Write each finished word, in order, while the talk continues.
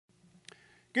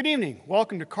Good evening.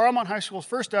 Welcome to Carlmont High School's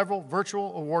first ever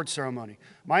virtual awards ceremony.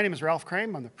 My name is Ralph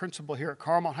Crane. I'm the principal here at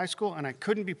Carlmont High School, and I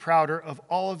couldn't be prouder of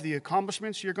all of the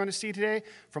accomplishments you're going to see today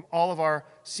from all of our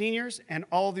seniors, and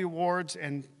all of the awards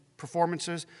and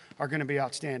performances are going to be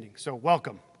outstanding. So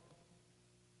welcome.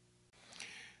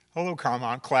 Hello,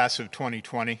 Carlmont class of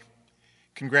 2020.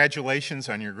 Congratulations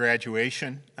on your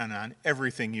graduation and on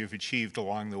everything you've achieved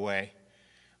along the way.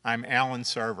 I'm Alan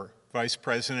Sarver, Vice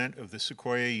President of the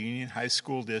Sequoia Union High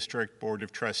School District Board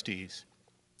of Trustees.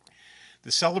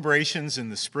 The celebrations in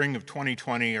the spring of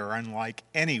 2020 are unlike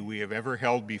any we have ever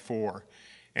held before,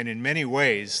 and in many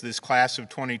ways, this class of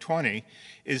 2020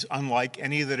 is unlike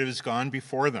any that has gone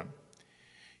before them.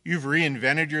 You've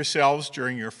reinvented yourselves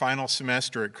during your final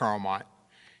semester at Carlmont,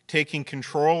 taking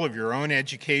control of your own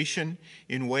education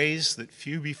in ways that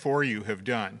few before you have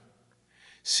done,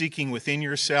 seeking within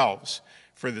yourselves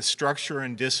for the structure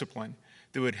and discipline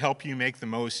that would help you make the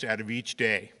most out of each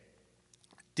day.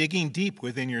 Digging deep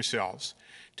within yourselves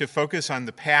to focus on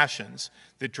the passions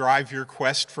that drive your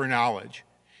quest for knowledge,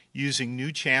 using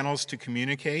new channels to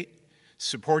communicate,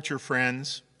 support your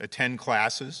friends, attend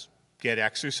classes, get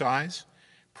exercise,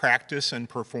 practice and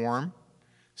perform,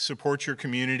 support your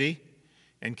community,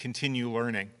 and continue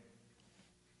learning.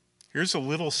 Here's a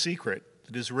little secret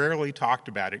that is rarely talked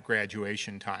about at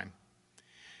graduation time.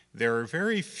 There are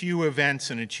very few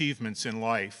events and achievements in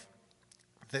life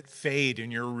that fade in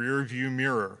your rearview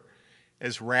mirror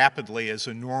as rapidly as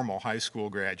a normal high school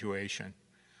graduation.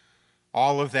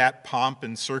 All of that pomp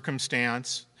and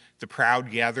circumstance, the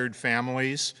proud gathered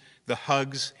families, the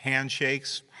hugs,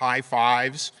 handshakes, high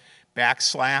fives, back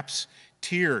slaps,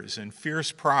 tears, and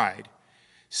fierce pride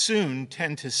soon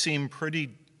tend to seem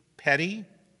pretty petty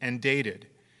and dated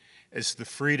as the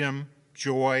freedom,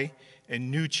 joy, and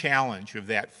new challenge of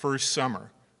that first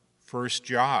summer, first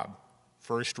job,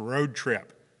 first road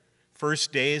trip,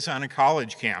 first days on a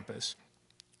college campus,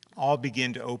 all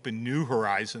begin to open new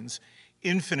horizons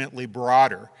infinitely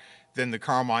broader than the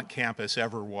Carlmont campus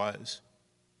ever was.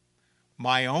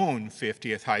 My own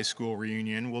 50th high school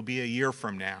reunion will be a year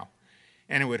from now,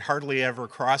 and it would hardly ever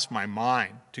cross my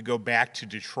mind to go back to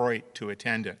Detroit to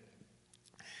attend it.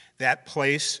 That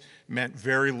place meant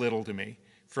very little to me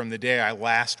from the day I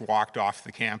last walked off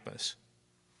the campus.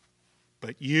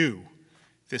 But you,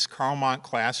 this Carlmont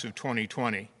class of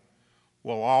 2020,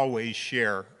 will always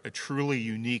share a truly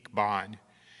unique bond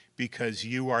because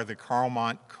you are the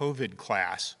Carlmont COVID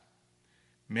class.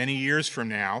 Many years from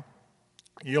now,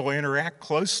 you'll interact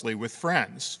closely with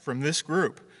friends from this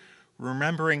group,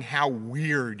 remembering how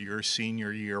weird your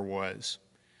senior year was,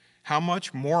 how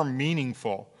much more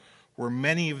meaningful were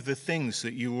many of the things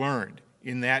that you learned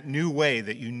in that new way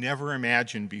that you never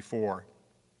imagined before.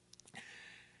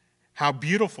 How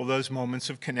beautiful those moments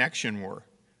of connection were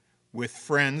with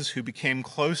friends who became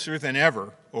closer than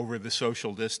ever over the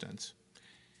social distance,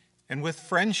 and with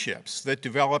friendships that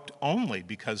developed only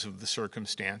because of the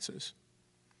circumstances.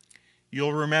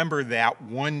 You'll remember that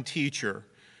one teacher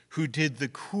who did the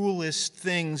coolest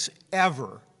things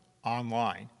ever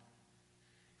online,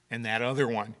 and that other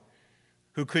one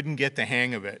who couldn't get the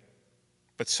hang of it,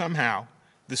 but somehow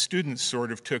the students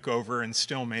sort of took over and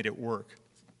still made it work.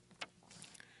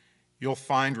 You'll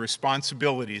find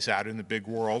responsibilities out in the big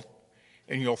world,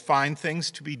 and you'll find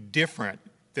things to be different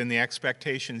than the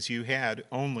expectations you had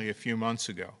only a few months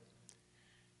ago.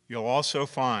 You'll also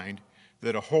find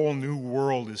that a whole new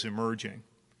world is emerging,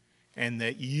 and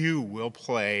that you will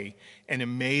play an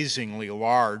amazingly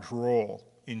large role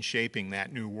in shaping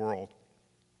that new world.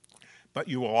 But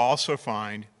you will also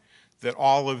find that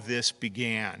all of this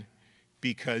began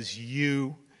because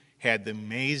you had the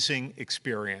amazing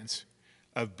experience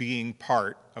of being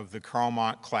part of the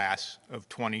Carlmont class of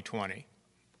 2020.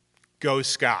 Go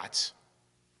Scots!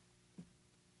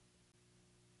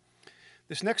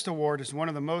 This next award is one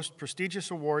of the most prestigious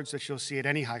awards that you'll see at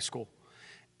any high school.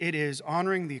 It is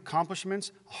honoring the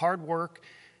accomplishments, hard work,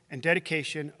 and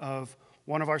dedication of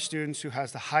one of our students who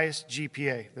has the highest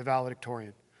GPA, the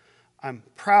valedictorian. I'm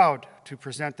proud to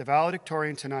present the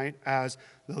valedictorian tonight as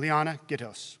Liliana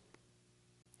Gittos.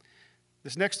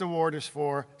 This next award is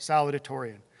for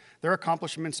salutatorian. Their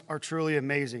accomplishments are truly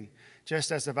amazing,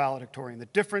 just as the valedictorian. The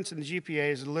difference in the GPA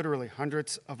is literally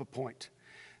hundredths of a point.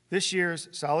 This year's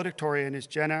salutatorian is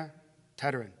Jenna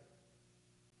Tederin.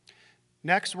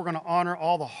 Next, we're going to honor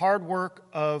all the hard work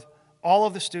of all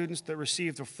of the students that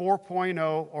received a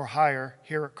 4.0 or higher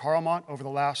here at Carlmont over the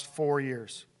last 4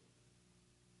 years.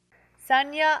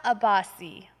 Sanya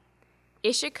Abbasi.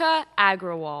 Ishika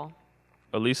Agrawal.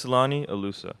 Alisalani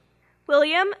Alusa.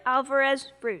 William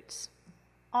Alvarez Roots.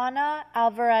 Anna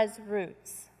Alvarez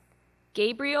Roots.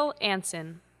 Gabriel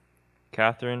Anson.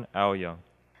 Catherine Al Young.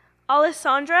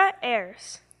 Alessandra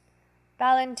Ayers.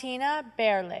 Valentina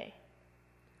Berle.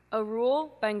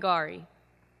 Arul Bangari.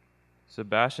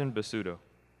 Sebastian Basuto.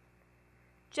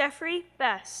 Jeffrey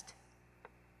Best.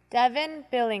 Devin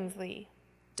Billingsley.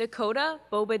 Dakota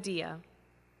Bobadilla.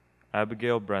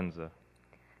 Abigail Brenza.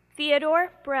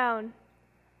 Theodore Brown.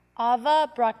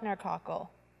 Ava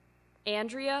Bruckner-Cockle.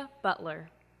 Andrea Butler.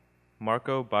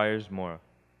 Marco Byers-Mora.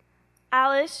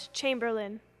 Alice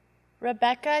Chamberlain.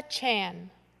 Rebecca Chan.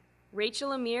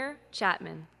 Rachel Amir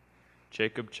Chapman.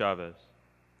 Jacob Chavez.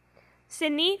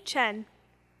 Sydney Chen.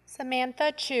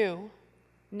 Samantha Chu.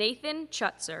 Nathan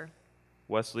Chutzer.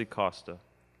 Wesley Costa.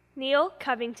 Neil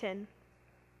Covington.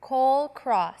 Cole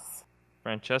Cross.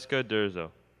 Francesca Durzo.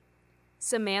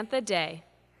 Samantha Day.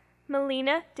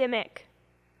 Melina Dimmick.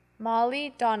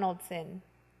 Molly Donaldson.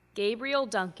 Gabriel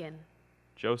Duncan.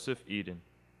 Joseph Eden.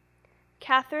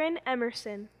 Catherine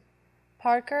Emerson.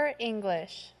 Parker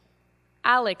English.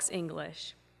 Alex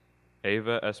English.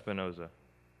 Ava Espinoza.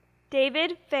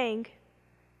 David Fang.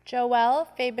 Joelle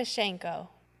Fabashenko.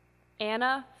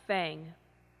 Anna Fang.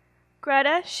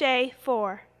 Greta Shea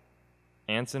Four.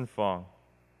 Anson Fong.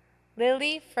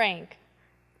 Lily Frank.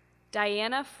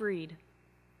 Diana Freed.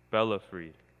 Bella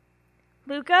Freed.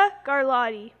 Luca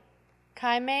Garlotti.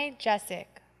 Kaime Jessic.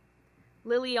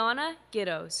 Liliana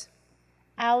Giddos.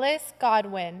 Alice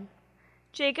Godwin.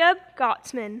 Jacob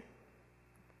Gottsman.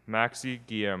 Maxi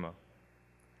Guillermo.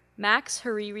 Max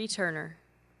Hariri Turner.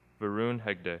 Varun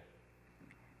Hegde.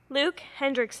 Luke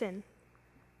Hendrickson.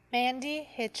 Mandy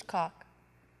Hitchcock.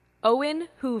 Owen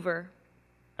Hoover.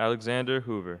 Alexander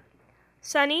Hoover.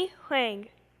 Sunny Huang.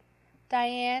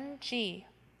 Diane G.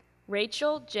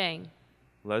 Rachel Jang.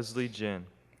 Leslie Jin.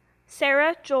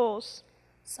 Sarah Joles.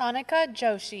 Sonika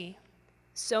Joshi.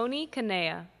 Sony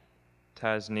Kanea.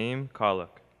 Tasneem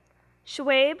Kalak.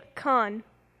 Shoaib Khan.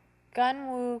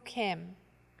 Gunwoo Kim.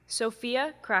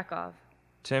 Sophia Krakow.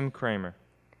 Tim Kramer.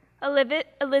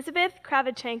 Elizabeth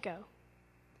Kravchenko.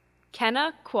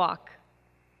 Kenna Kwok.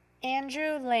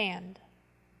 Andrew Land.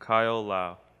 Kyle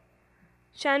Lau.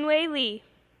 Shanwei Lee.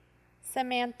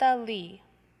 Samantha Lee.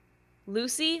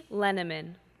 Lucy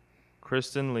Lenneman.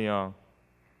 Kristen Leong.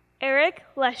 Eric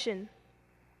Leshin.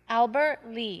 Albert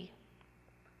Lee.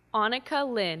 Annika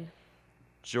Lin.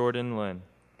 Jordan Lin.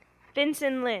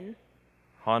 Vincent Lin.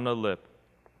 Hannah Lip.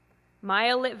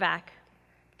 Maya Litvak.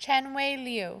 Chenwei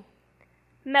Liu.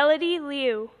 Melody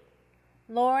Liu.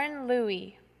 Lauren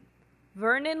Louie.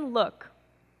 Vernon Look.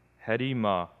 Hetty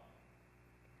Ma.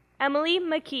 Emily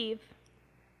McKeeve.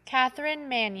 Catherine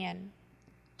Mannion.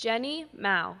 Jenny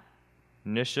Mao.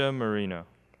 Nisha Marino.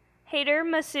 Hader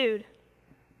Masood.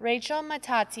 Rachel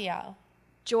Matatiao.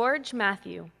 George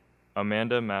Matthew.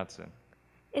 Amanda Matson.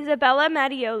 Isabella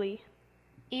Mattioli.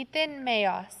 Ethan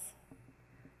Mayos.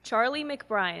 Charlie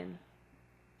McBrien.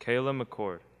 Kayla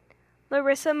McCord.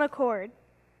 Larissa McCord.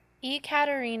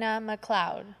 Katerina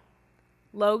McLeod.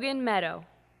 Logan Meadow.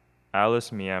 Alice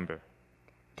Meamber.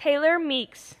 Taylor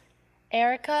Meeks.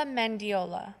 Erica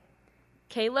Mendiola.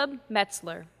 Caleb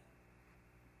Metzler.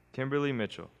 Kimberly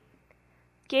Mitchell.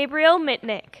 Gabriel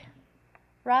Mitnick.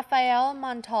 Rafael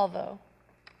Montalvo.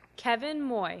 Kevin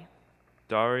Moy.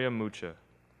 Daria Mucha.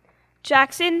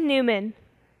 Jackson Newman.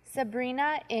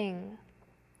 Sabrina Ing.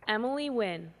 Emily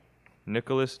Wynn.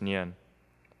 Nicholas Nien.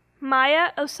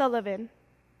 Maya O'Sullivan.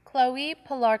 Chloe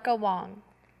Palarka Wong.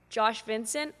 Josh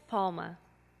Vincent Palma.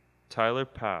 Tyler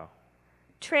Powell.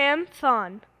 Tram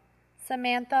Thon.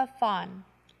 Samantha Fawn.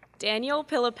 Daniel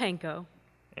Pilipenko.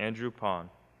 Andrew Pond.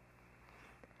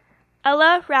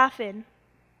 Ella Raffin.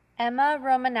 Emma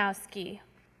Romanowski.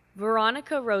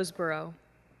 Veronica Roseborough.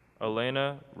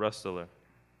 Elena Rustler.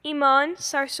 Iman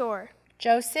Sarsor.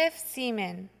 Joseph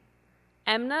Seaman.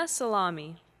 Emna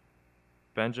Salami.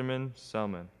 Benjamin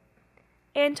Selman.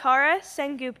 Antara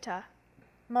Sengupta.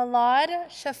 Malad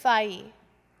Shafai.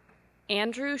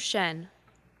 Andrew Shen.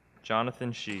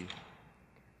 Jonathan Shee.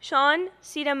 Sean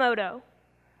Sitamoto.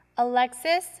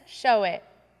 Alexis Showit.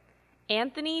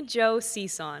 Anthony Joe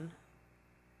Cison.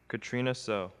 Katrina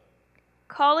So.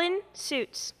 Colin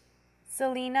Suits.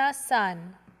 Selena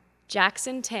Sun.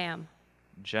 Jackson Tam.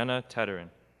 Jenna Tedderin.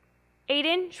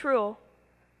 Aiden Truel.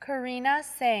 Karina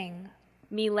Sang.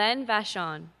 Milen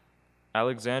Vachon.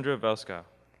 Alexandra Velskow.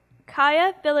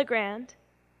 Kaya Villagrand.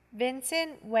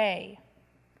 Vincent Way.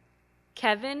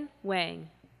 Kevin Wang.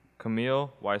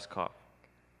 Camille Weiskopf.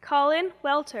 Colin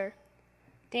Welter.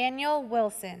 Daniel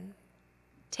Wilson.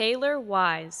 Taylor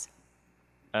Wise.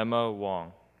 Emma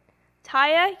Wong.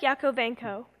 Taya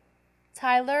Yakovenko.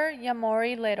 Tyler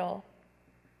Yamori Little.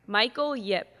 Michael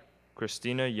Yip.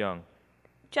 Christina Young.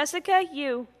 Jessica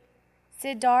Yu.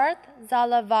 Siddharth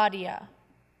Zalavadia.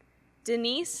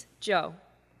 Denise Joe.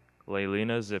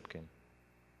 Laylina Zipkin.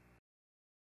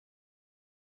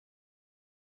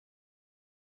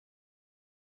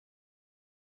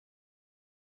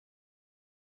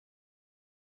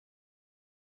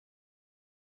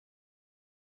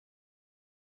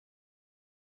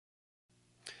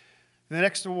 The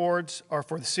next awards are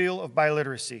for the Seal of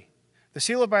Biliteracy. The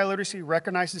Seal of Biliteracy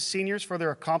recognizes seniors for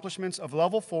their accomplishments of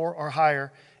level 4 or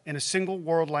higher in a single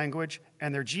world language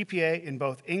and their GPA in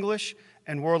both English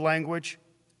and world language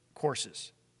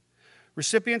courses.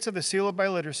 Recipients of the Seal of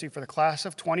Biliteracy for the class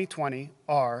of 2020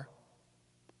 are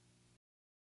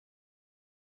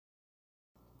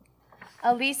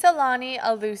Alisalani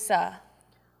Alusa.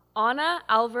 Ana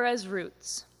Alvarez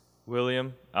Roots.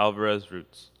 William Alvarez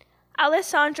Roots.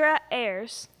 Alessandra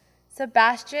Ayers.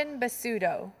 Sebastian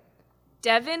Basudo.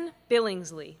 Devin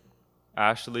Billingsley.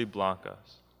 Ashley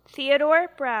Blancas. Theodore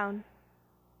Brown.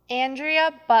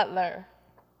 Andrea Butler.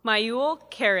 Mayul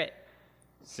Carrot.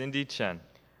 Cindy Chen.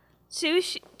 Su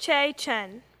Che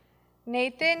Chen.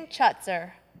 Nathan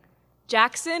Chutzer.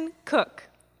 Jackson Cook.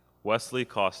 Wesley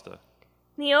Costa.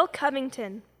 Neil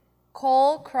Covington.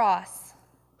 Cole Cross.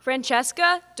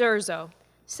 Francesca Durzo.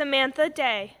 Samantha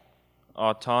Day.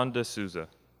 Autan de Souza.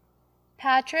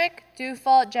 Patrick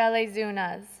Dufault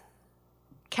Jalezunas.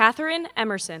 Catherine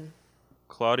Emerson.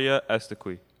 Claudia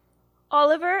Estequi.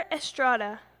 Oliver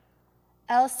Estrada.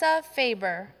 Elsa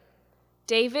Faber.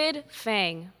 David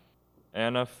Fang.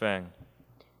 Anna Feng.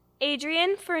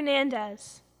 Adrian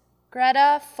Fernandez.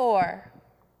 Greta Four.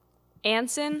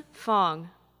 Anson Fong.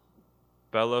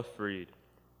 Bella Freed.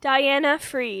 Diana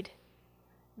Freed.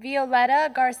 Violetta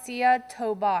Garcia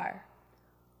Tobar.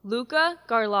 Luca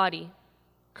Garlotti.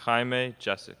 Jaime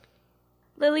Jessic.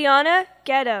 Liliana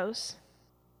Ghettos.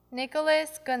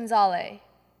 Nicholas Gonzalez.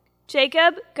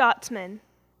 Jacob Gottsman.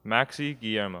 Maxi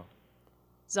Guillermo.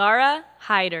 Zara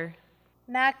Hyder.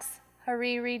 Max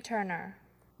Hariri Turner.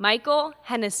 Michael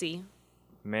Hennessy.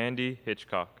 Mandy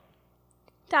Hitchcock.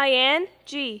 Diane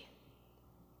G.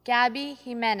 Gabby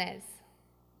Jimenez.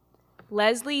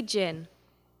 Leslie Jin.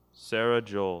 Sarah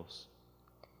Joles.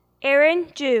 Aaron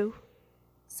Ju.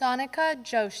 Sonika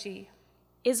Joshi.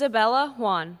 Isabella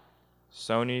Juan.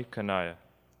 Sony Kanaya.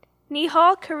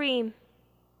 Nihal Kareem.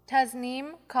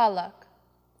 Tasneem Kalak.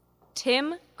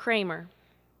 Tim Kramer.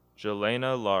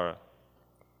 Jelena Lara.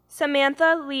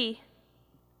 Samantha Lee.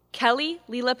 Kelly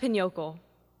Lila Pinocco.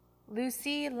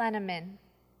 Lucy Leneman.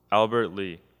 Albert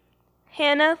Lee.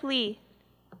 Hannah Lee.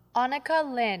 Annika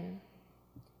Lin.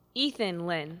 Ethan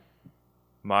Lin.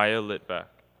 Maya Litvak.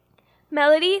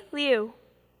 Melody Liu.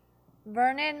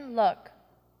 Vernon Look.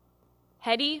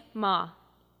 Hetty Ma.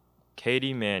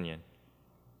 Katie Mannion.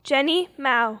 Jenny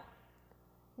Mao.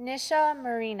 Nisha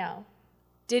Marino.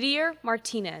 Didier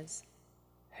Martinez.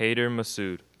 Hader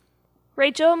Masood.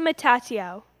 Rachel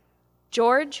Matatio.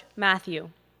 George Matthew.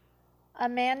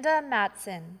 Amanda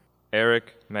Matson.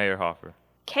 Eric Meyerhofer.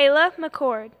 Kayla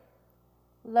McCord.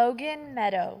 Logan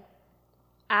Meadow.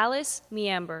 Alice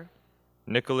Miamber.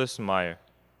 Nicholas Meyer.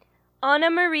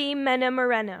 Anna Marie Mena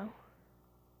Moreno.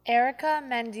 Erica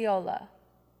Mendiola.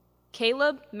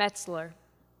 Caleb Metzler.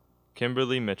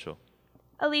 Kimberly Mitchell.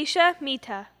 Alicia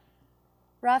Mita.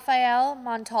 Rafael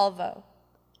Montalvo.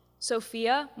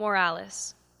 Sophia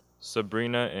Morales.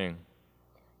 Sabrina Ng.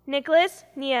 Nicholas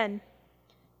Nien.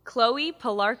 Chloe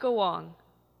Palarka Wong.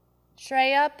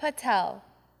 Shreya Patel.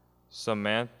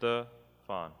 Samantha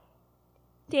Fan.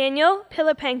 Daniel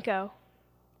Pilipenko.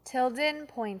 Tilden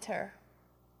Pointer.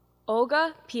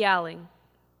 Olga Pialing.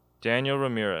 Daniel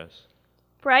Ramirez.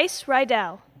 Bryce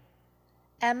Rydell.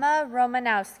 Emma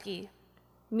Romanowski.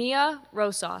 Mia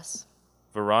Rosas.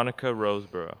 Veronica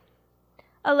Roseborough.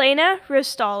 Elena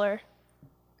Rustaller.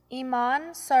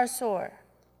 Iman Sarsour.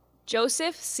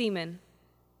 Joseph Seaman.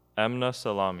 Emna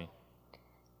Salami.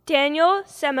 Daniel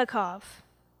Semikov.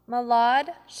 Malad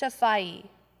Shafai.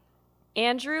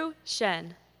 Andrew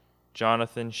Shen.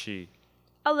 Jonathan Shee.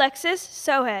 Alexis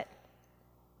Sohet.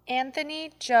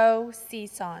 Anthony Joe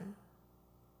Season.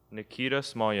 Nikita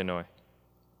Smolyanoy.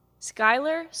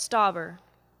 Skylar Stauber.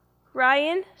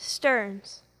 Ryan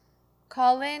Stearns.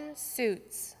 Colin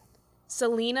Suits.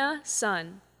 Selena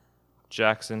Sun.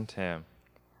 Jackson Tam.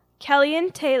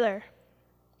 Kellyanne Taylor.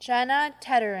 Jenna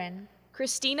Tederin.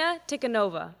 Christina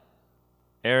Tikhonova.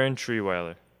 Aaron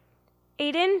Treeweiler.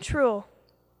 Aiden Truel.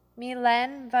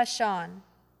 Milen Vachon.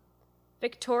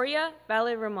 Victoria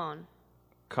Valley-Ramon.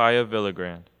 Kaya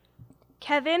Villagrand.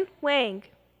 Kevin Wang.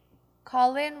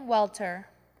 Colin Welter.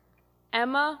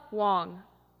 Emma Wong.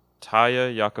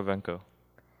 Taya Yakovenko.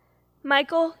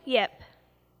 Michael Yip.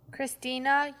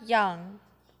 Christina Young.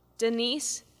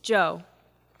 Denise Joe.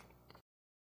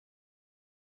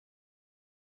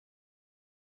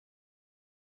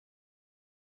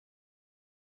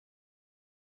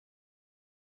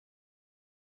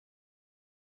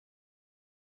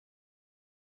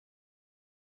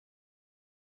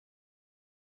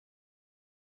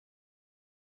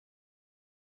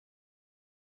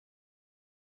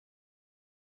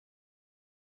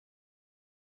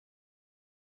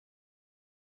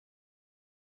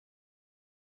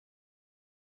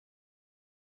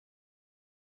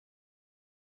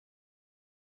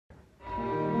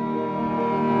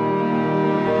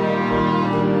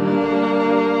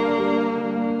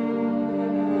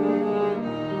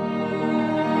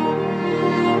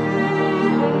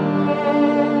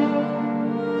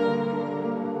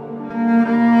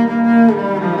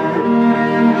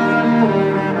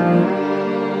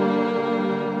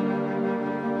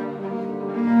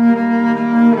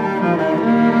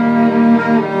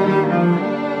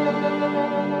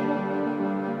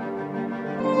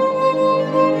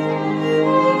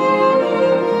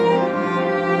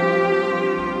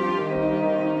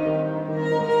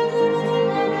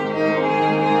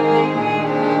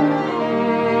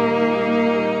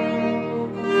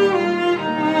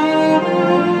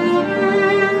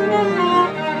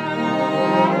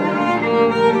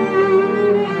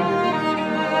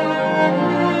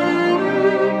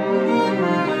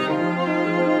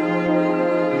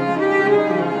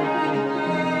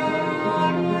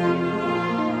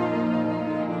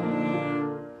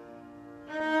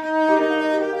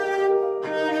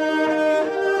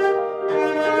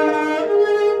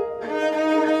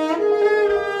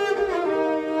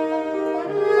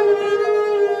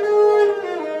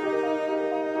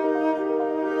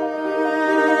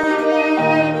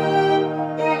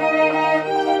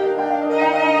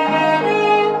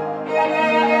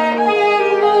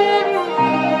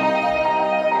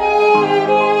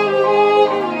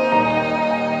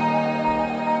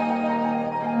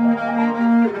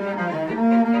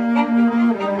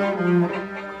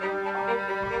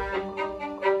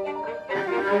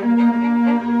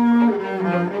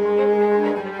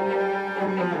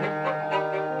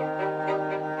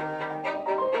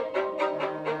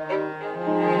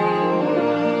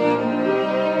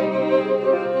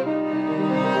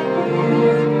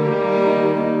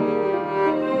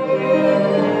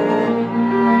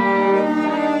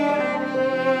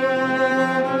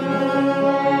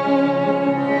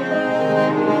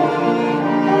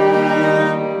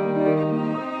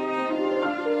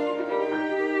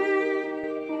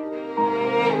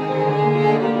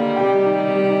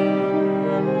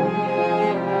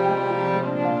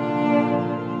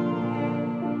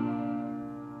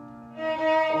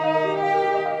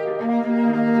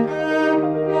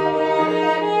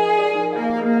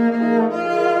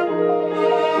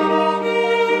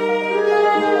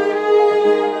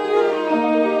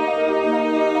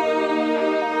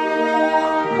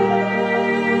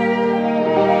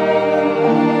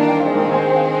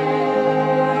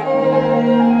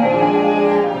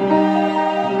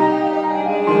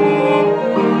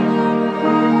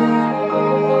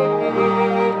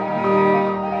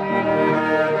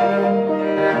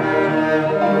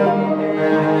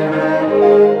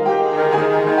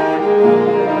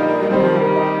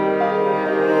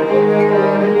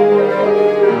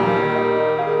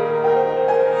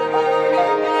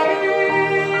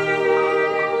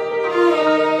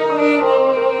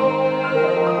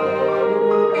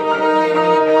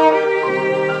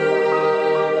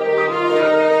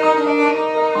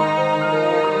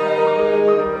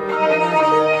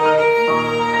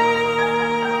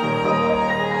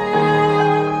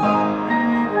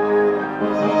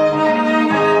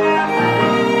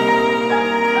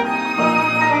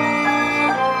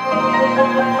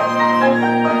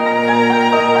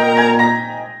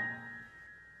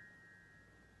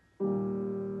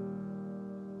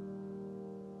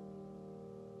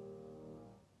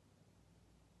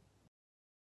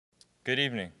 Good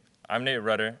evening. I'm Nate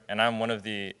Rudder, and I'm one of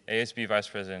the ASB Vice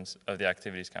Presidents of the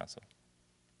Activities Council.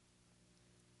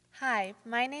 Hi,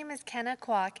 my name is Kenna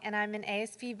Kwok, and I'm an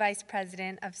ASB Vice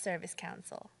President of Service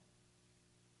Council.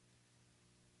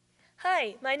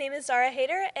 Hi, my name is Zara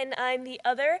Hayter, and I'm the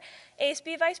other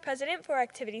ASB Vice President for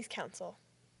Activities Council.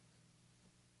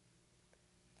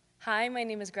 Hi, my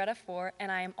name is Greta Four,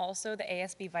 and I am also the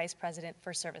ASB Vice President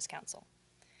for Service Council.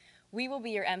 We will be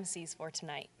your MCs for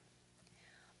tonight.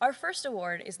 Our first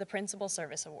award is the Principal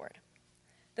Service Award.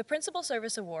 The Principal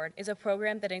Service Award is a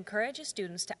program that encourages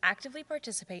students to actively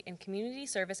participate in community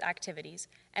service activities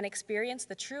and experience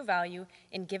the true value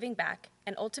in giving back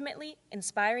and ultimately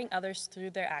inspiring others through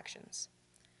their actions.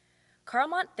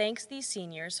 Carlmont thanks these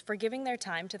seniors for giving their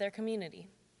time to their community.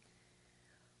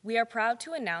 We are proud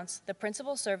to announce the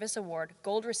Principal Service Award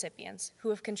Gold recipients who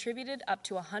have contributed up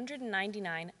to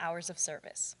 199 hours of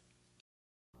service.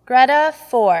 Greta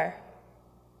 4.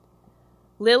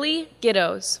 Lily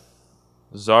Giddos.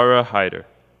 Zara Hyder.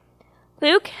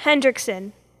 Luke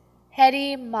Hendrickson.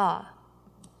 Hetty Ma.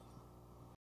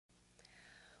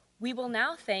 We will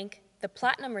now thank the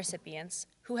Platinum recipients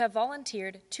who have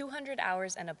volunteered 200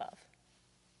 hours and above.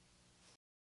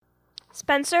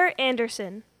 Spencer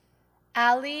Anderson.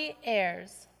 Ali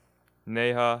Ayers.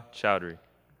 Neha Chowdhury.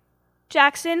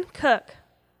 Jackson Cook.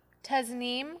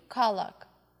 Tasneem Kalak.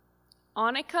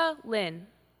 Annika Lin.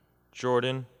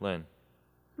 Jordan Lynn.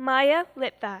 Maya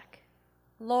Litvak.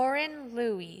 Lauren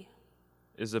Louie.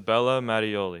 Isabella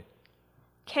Mattioli.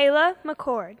 Kayla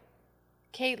McCord.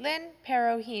 Caitlin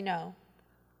Perohino.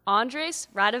 Andres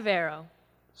Radivero.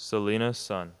 Selena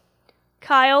Sun.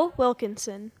 Kyle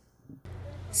Wilkinson.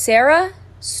 Sarah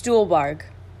Stuhlbarg.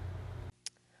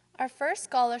 Our first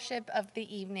scholarship of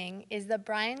the evening is the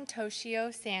Brian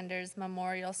Toshio Sanders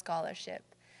Memorial Scholarship.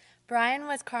 Brian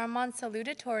was Carmont's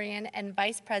salutatorian and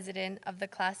vice president of the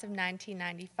class of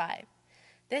 1995.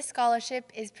 This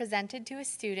scholarship is presented to a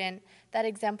student that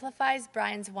exemplifies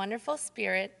Brian's wonderful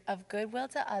spirit of goodwill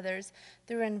to others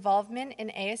through involvement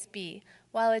in ASB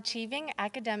while achieving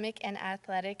academic and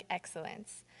athletic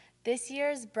excellence. This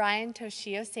year's Brian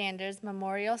Toshio Sanders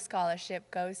Memorial Scholarship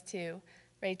goes to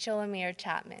Rachel Amir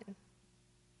Chapman.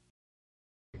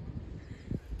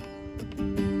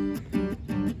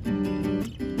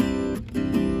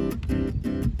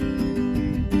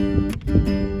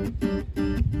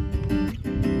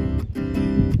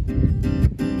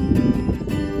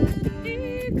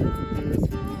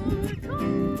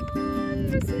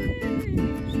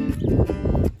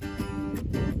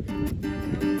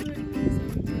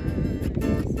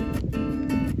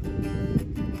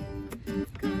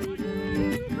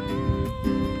 Converting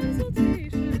calls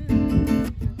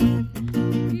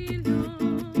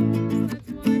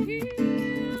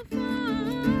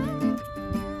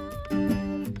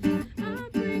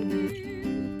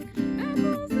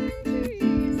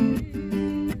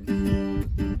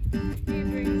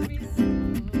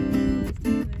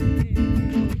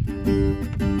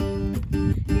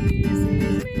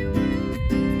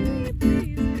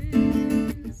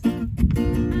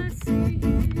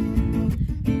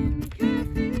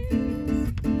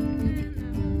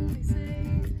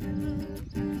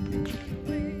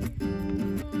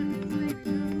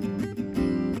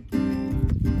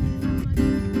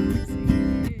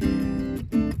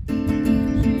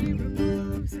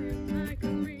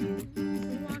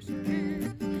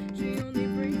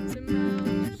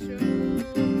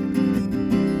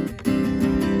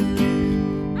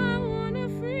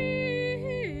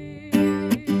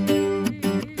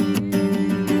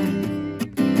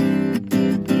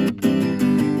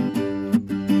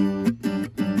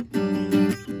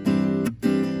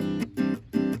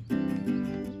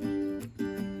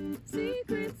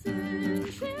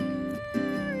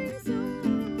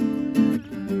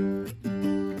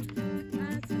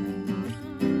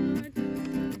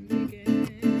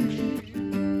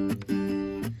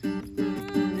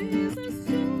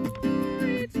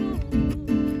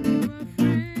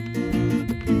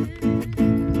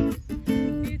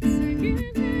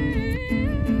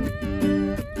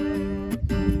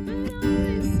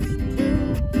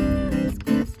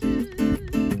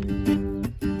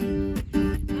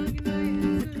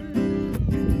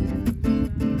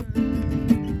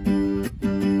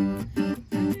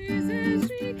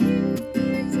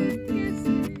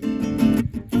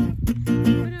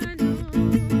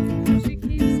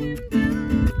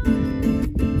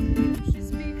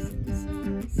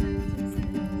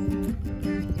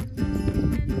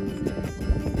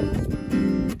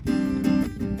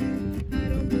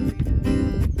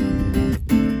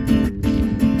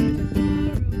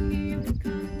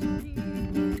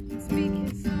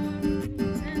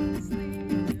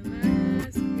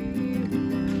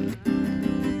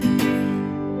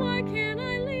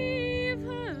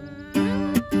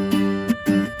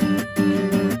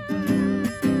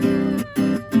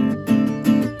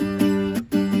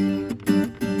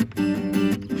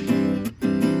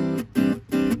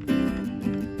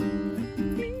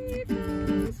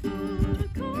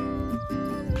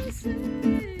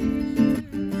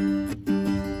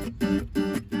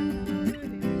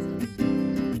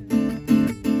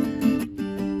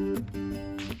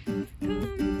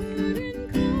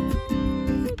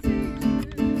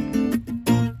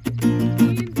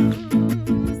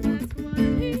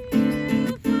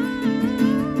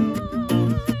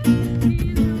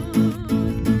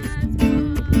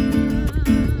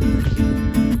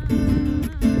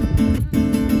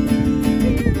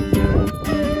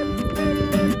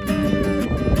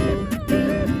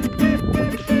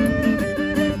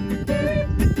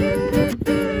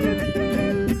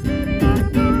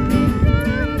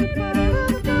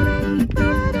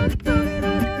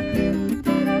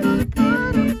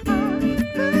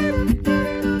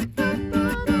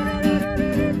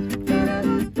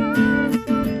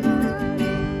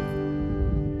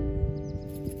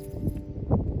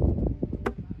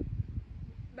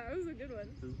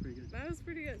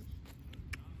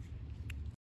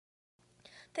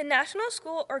The National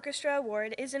School Orchestra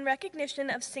Award is in recognition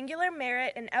of singular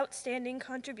merit and outstanding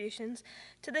contributions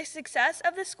to the success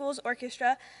of the school's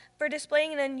orchestra for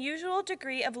displaying an unusual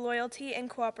degree of loyalty and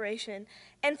cooperation,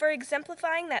 and for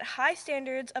exemplifying that high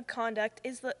standards of conduct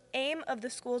is the aim of the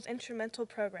school's instrumental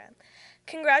program.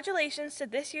 Congratulations to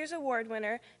this year's award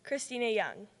winner, Christina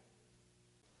Young.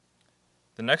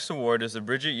 The next award is the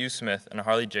Bridget U. Smith and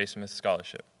Harley J. Smith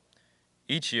Scholarship.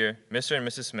 Each year, Mr. and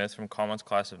Mrs. Smith from Carmont's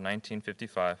class of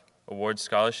 1955 awards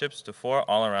scholarships to 4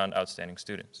 all-around outstanding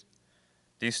students.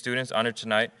 These students honored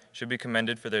tonight should be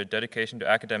commended for their dedication to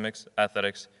academics,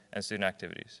 athletics, and student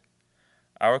activities.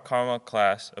 Our Carmont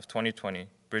class of 2020,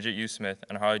 Bridget U. Smith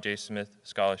and Harley J. Smith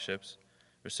Scholarships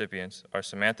recipients are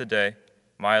Samantha Day,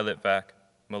 Maya Litvak,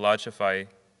 Milad Shafai,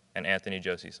 and Anthony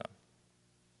Josie-san.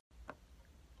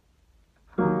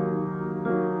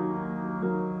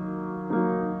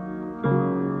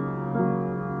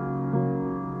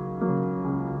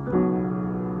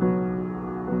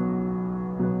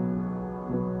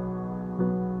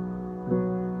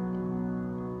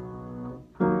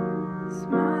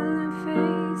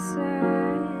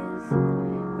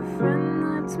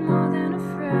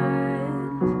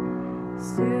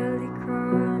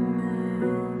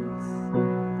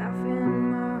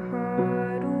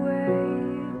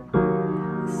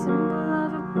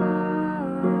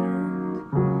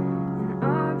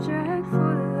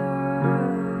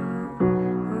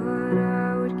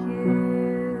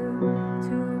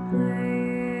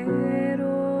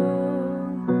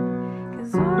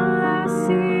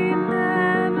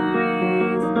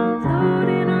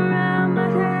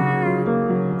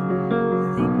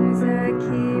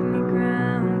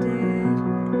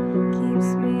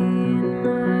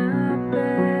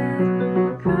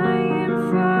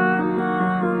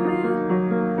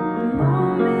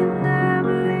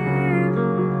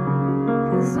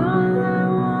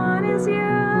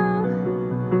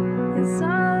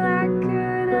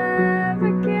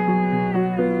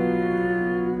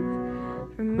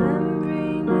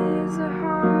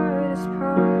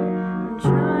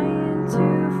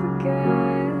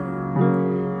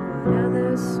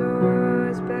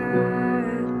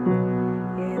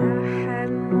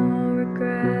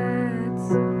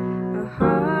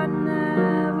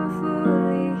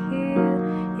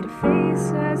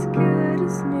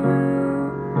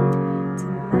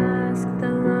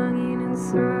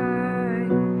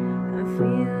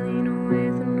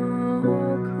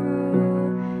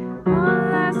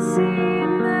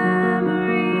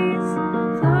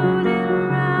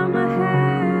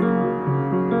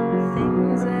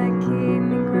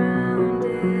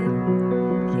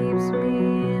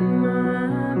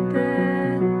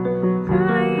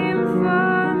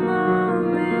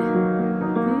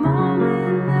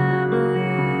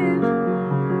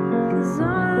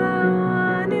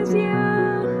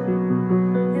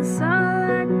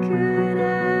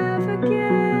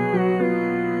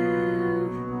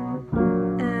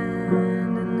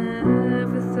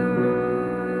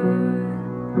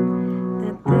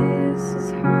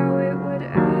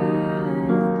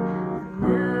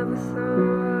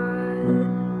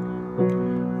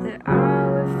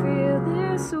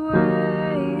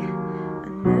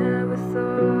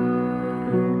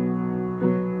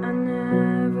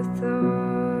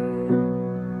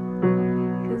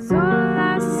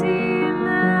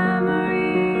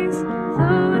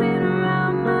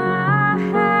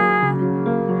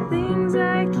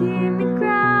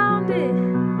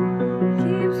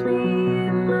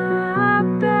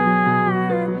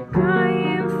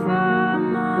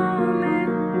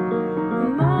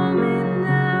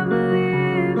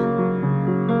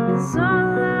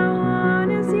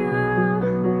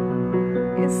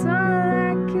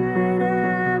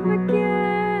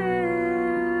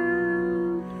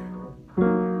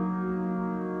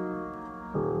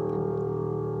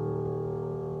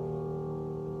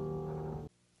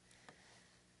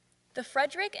 The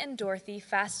Frederick and Dorothy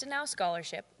Fastenau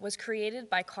Scholarship was created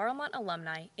by Carmont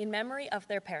alumni in memory of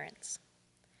their parents.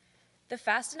 The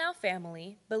Fastenau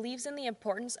family believes in the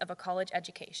importance of a college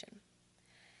education.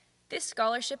 This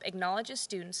scholarship acknowledges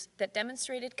students that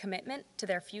demonstrated commitment to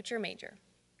their future major.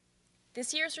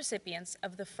 This year's recipients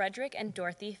of the Frederick and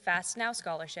Dorothy Fastenau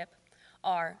Scholarship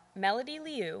are Melody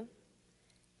Liu,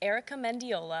 Erica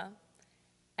Mendiola,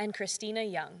 and Christina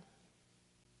Young.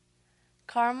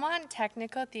 Carmont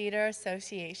Technical Theater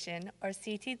Association, or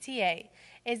CTTA,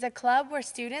 is a club where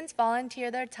students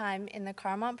volunteer their time in the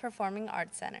Carmont Performing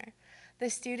Arts Center. The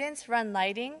students run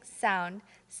lighting, sound,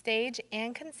 stage,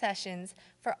 and concessions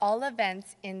for all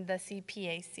events in the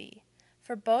CPAC,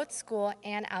 for both school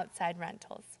and outside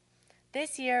rentals.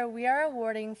 This year, we are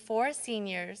awarding 4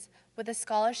 seniors with a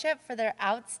scholarship for their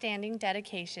outstanding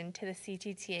dedication to the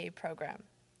CTTA program.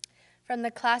 From the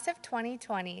class of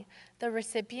 2020, the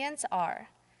recipients are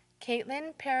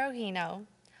Caitlin Perugino,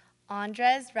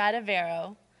 Andres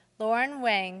Radavero, Lauren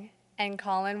Wang, and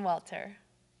Colin Welter.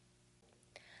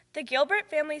 The Gilbert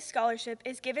Family Scholarship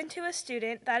is given to a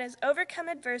student that has overcome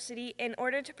adversity in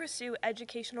order to pursue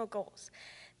educational goals.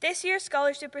 This year's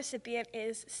scholarship recipient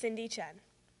is Cindy Chen.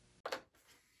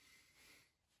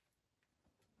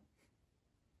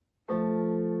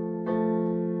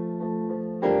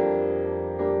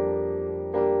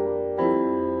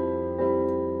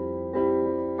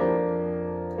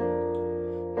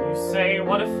 You say,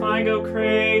 what if I go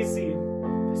crazy?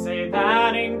 I say,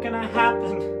 that ain't gonna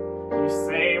happen. You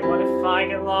say, what if I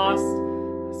get lost?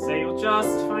 I say, you'll just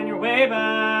find your way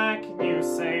back. And you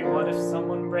say, what if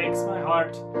someone breaks my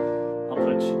heart? I'll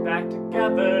put you back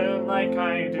together like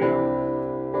I do.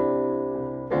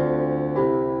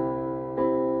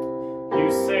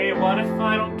 You say, what if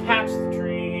I don't catch the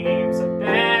dreams I've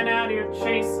been out here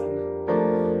chasing?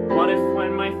 What if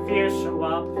when my fears show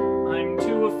up, I'm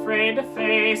too afraid to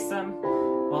face them?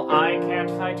 Well, I can't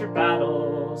fight your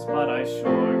battles, but I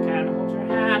sure can hold your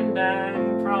hand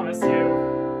and promise you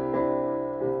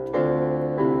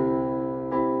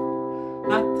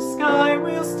that the sky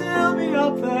will still be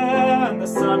up there and the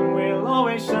sun will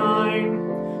always shine.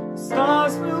 The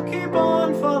stars will keep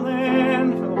on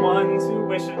falling for the ones who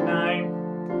wish at night.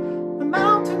 The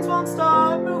mountains won't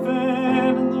start moving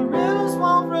and the rivers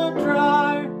won't run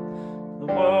dry. The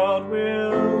world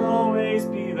will always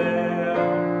be there,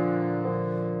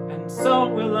 and so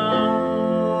will I.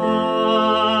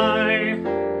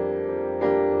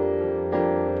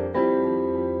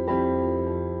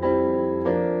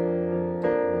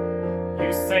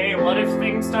 You say, what if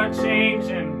things start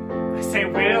changing? I say,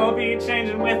 we'll be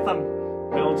changing with them.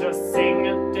 We'll just sing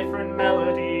a different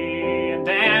melody and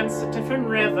dance a different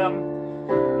rhythm.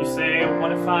 You say,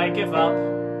 what if I give up?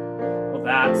 Well,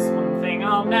 that's one thing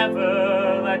I'll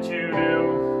never let you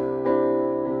do.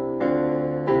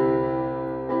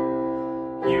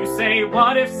 You say,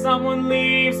 what if someone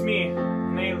leaves me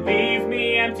and they leave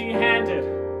me empty-handed?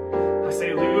 I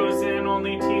say, losing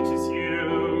only teaches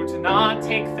you to not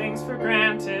take things for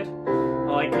granted.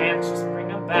 Well, I can't just bring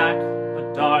them back,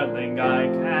 but darling, I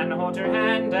can hold your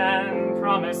hand and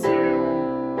promise you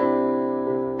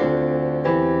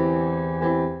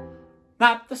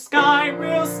that the sky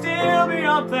will still be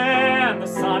up there and the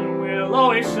sun will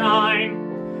always shine.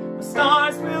 The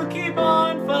stars will keep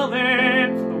on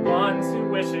falling for the ones who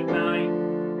wish at night.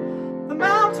 The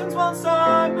mountains won't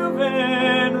start moving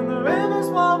and the rivers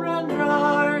won't run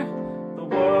dry. The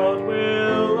world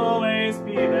will always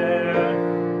be there,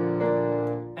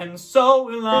 and so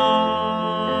will I.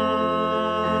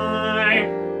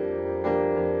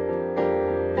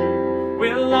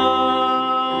 Will I?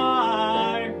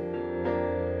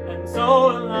 And so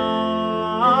will I.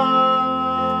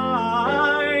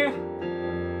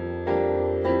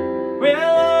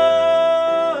 Will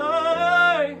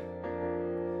I?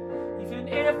 Even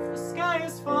if the sky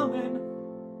is falling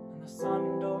and the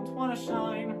sun don't want to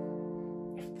shine,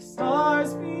 if the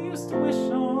stars we used to wish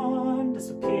on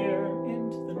disappear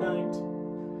into the night,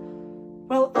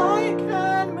 well, I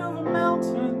can move a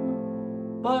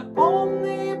mountain, but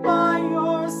only by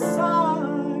your side.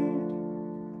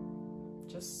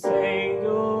 Just say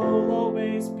you'll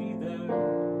always be there.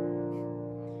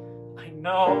 I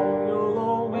know you'll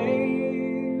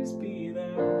always be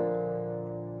there,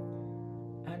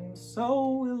 and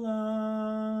so will I.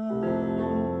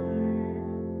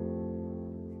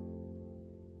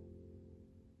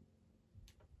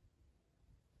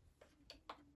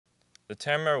 The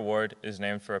Terramere Award is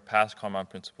named for a past Carmont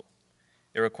principal.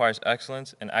 It requires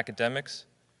excellence in academics,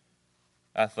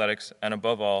 athletics, and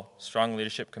above all, strong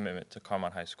leadership commitment to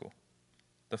Carmont High School.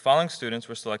 The following students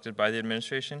were selected by the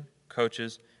administration,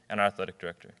 coaches, and our athletic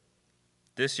director.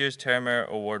 This year's Terramere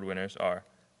Award winners are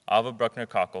Ava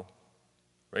Bruckner-Cockle,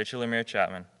 Rachel Amir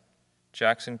Chapman,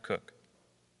 Jackson Cook,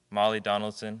 Molly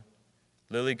Donaldson,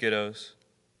 Lily Giddos,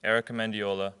 Erica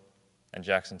Mendiola, and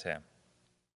Jackson Tam.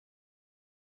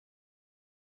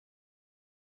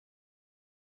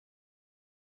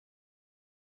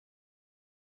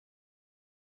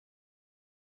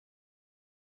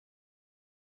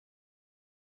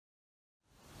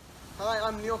 Hi,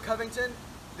 I'm Neil Covington.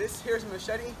 This here's a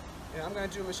machete, and I'm going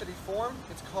to do a machete form.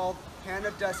 It's called Hand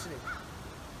of Destiny.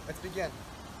 Let's begin.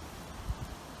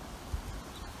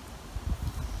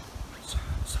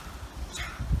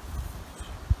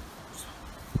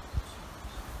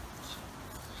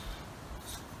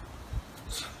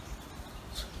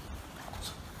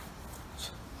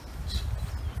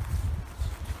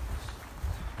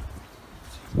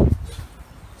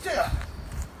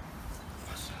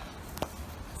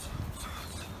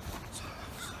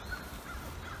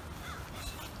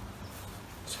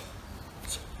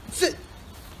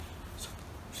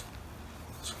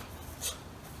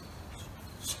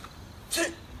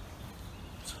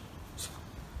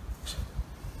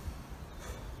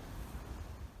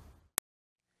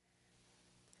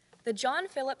 The John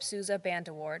Philip Sousa Band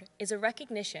Award is a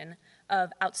recognition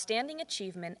of outstanding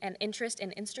achievement and interest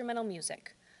in instrumental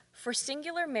music, for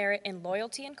singular merit in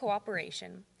loyalty and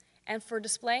cooperation, and for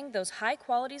displaying those high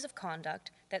qualities of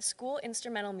conduct that school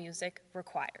instrumental music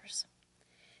requires.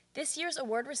 This year's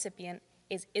award recipient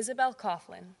is Isabel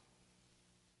Coughlin.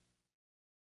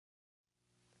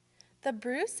 The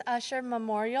Bruce Usher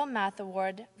Memorial Math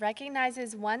Award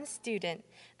recognizes one student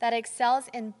that excels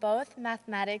in both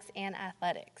mathematics and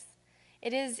athletics.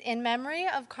 It is in memory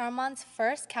of Carmont's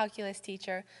first calculus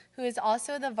teacher, who is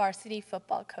also the varsity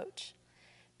football coach.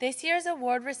 This year's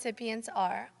award recipients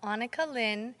are Annika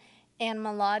Lin and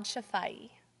Malad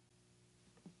Shafai.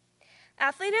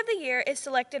 Athlete of the Year is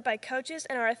selected by coaches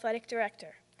and our athletic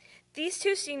director. These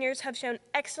two seniors have shown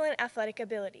excellent athletic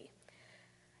ability,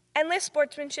 endless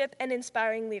sportsmanship, and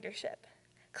inspiring leadership.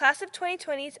 Class of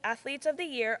 2020's Athletes of the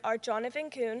Year are Jonathan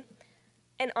Kuhn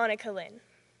and Annika Lin.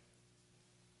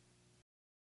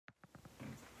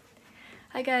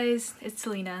 Hi guys, it's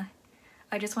Selena.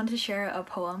 I just wanted to share a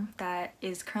poem that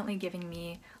is currently giving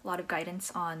me a lot of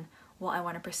guidance on what I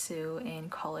want to pursue in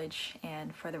college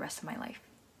and for the rest of my life.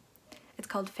 It's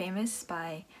called Famous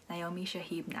by Naomi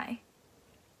Shihab Nye.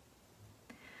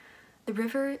 The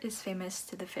river is famous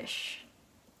to the fish.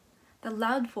 The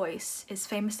loud voice is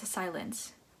famous to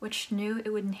silence, which knew it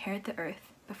would inherit the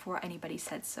earth before anybody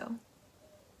said so.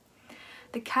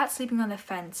 The cat sleeping on the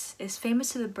fence is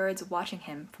famous to the birds watching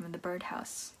him from the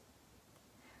birdhouse.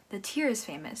 The tear is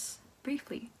famous,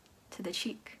 briefly, to the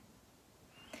cheek.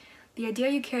 The idea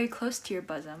you carry close to your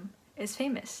bosom is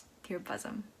famous to your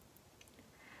bosom.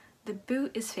 The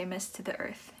boot is famous to the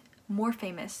earth, more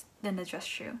famous than the dress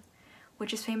shoe,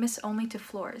 which is famous only to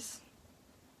floors.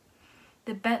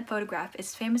 The bent photograph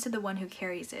is famous to the one who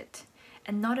carries it,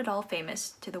 and not at all famous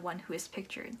to the one who is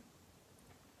pictured.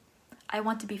 I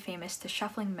want to be famous to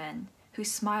shuffling men who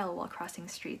smile while crossing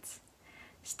streets,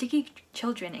 sticky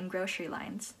children in grocery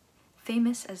lines,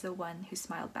 famous as the one who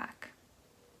smiled back.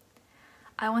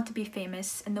 I want to be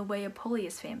famous in the way a pulley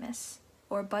is famous,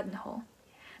 or a buttonhole,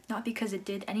 not because it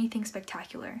did anything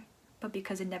spectacular, but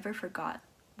because it never forgot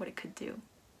what it could do.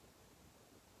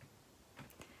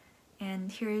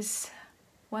 And here's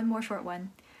one more short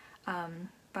one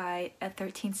by a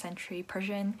 13th century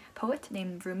Persian poet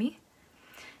named Rumi.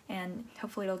 And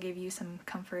hopefully it'll give you some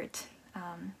comfort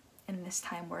in this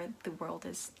time where the world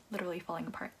is literally falling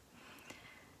apart.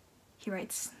 He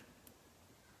writes,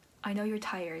 "I know you're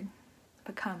tired,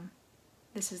 but come,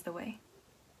 this is the way."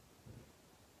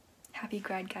 Happy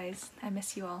grad, guys. I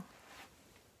miss you all.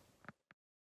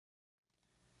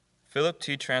 Philip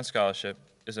T. Tran Scholarship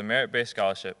is a merit-based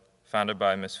scholarship founded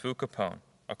by Ms. Fu Capone,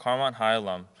 a Carmont High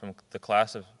alum from the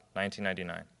class of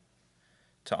 1999.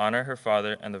 To honor her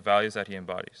father and the values that he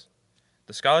embodies.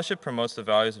 The scholarship promotes the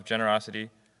values of generosity,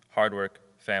 hard work,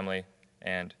 family,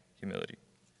 and humility.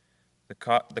 The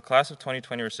class of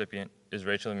 2020 recipient is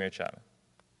Rachel Amir Chapman.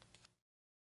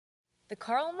 The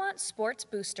Carmont Sports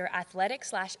Booster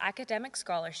Athletic/Academic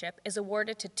Scholarship is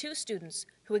awarded to two students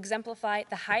who exemplify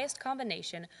the highest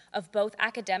combination of both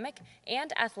academic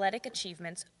and athletic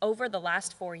achievements over the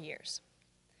last 4 years.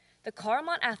 The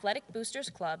Carmont Athletic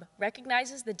Boosters Club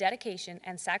recognizes the dedication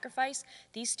and sacrifice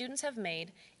these students have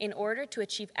made in order to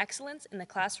achieve excellence in the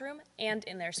classroom and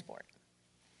in their sport.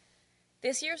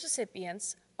 This year's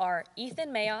recipients are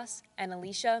Ethan Mayos and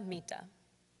Alicia Mita.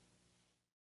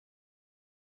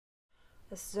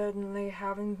 I certainly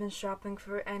haven't been shopping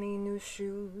for any new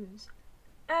shoes,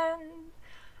 and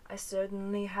I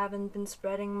certainly haven't been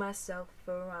spreading myself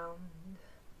around.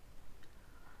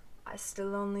 I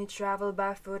still only travel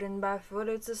by foot, and by foot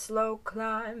it's a slow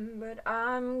climb, but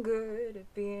I'm good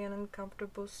at being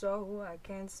uncomfortable, so I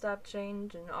can't stop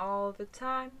changing all the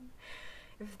time.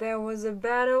 If there was a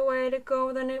better way to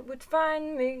go, then it would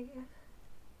find me.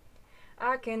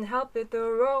 I can't help it, the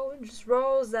road just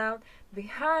rolls out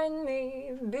behind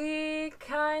me. Be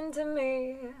kind to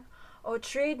me, or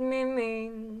treat me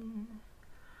mean.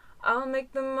 I'll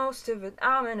make the most of it,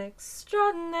 I'm an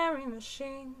extraordinary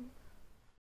machine.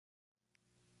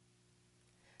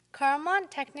 Carmont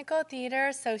Technical Theater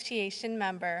Association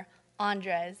member,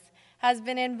 Andres, has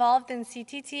been involved in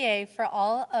CTTA for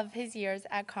all of his years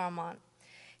at Carmont.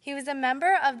 He was a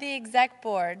member of the exec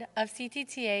board of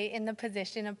CTTA in the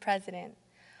position of president.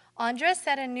 Andres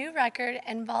set a new record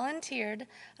and volunteered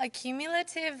a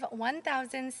cumulative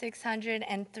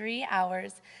 1,603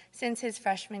 hours since his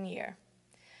freshman year.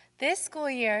 This school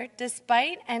year,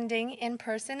 despite ending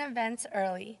in-person events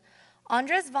early,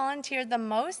 Andres volunteered the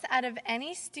most out of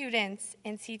any students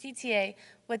in CTTA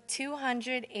with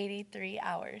 283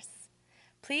 hours.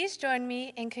 Please join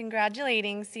me in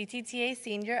congratulating CTTA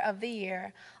Senior of the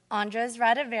Year, Andres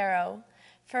Radivero,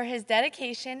 for his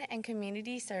dedication and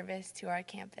community service to our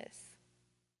campus.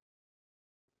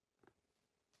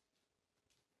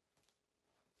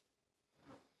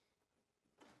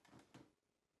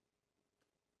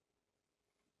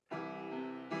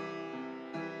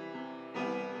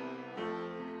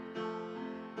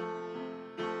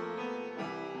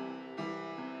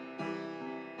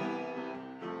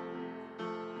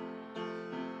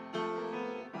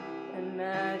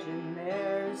 Imagine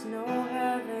there's no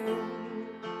heaven.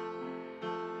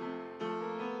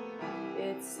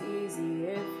 It's easy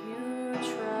if you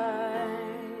try.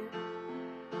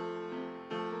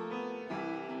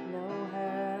 No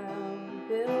hell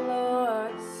below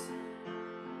us,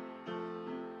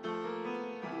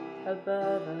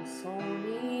 above us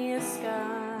only a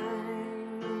sky.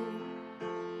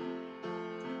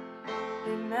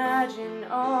 Imagine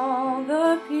all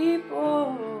the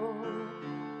people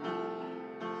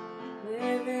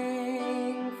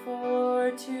living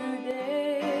for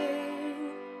today.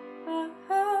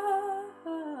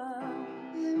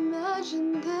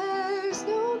 Imagine there's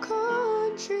no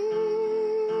countries.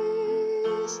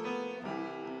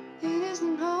 It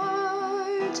isn't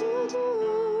hard to do.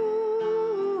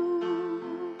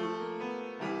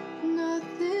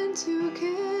 Nothing to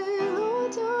kill or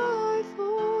die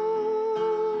for.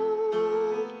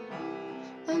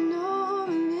 And no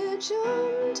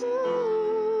religion too.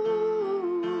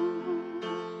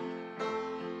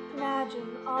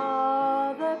 Imagine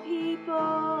all the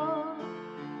people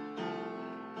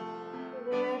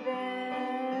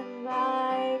living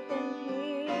life in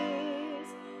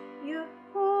peace.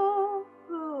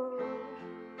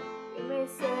 You may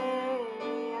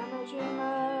say I'm a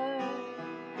dreamer,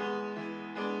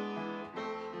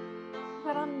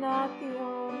 but I'm not the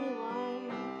only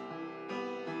one.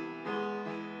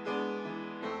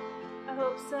 I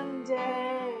hope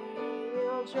someday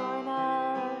you'll join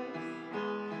us,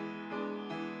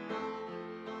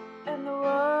 and the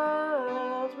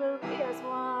world will be as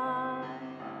one.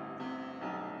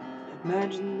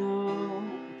 Imagine no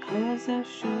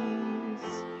possessions.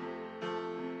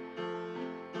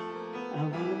 I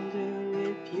wonder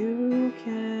if you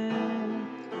can.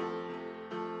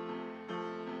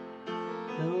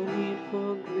 No need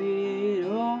for greed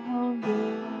or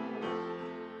hunger.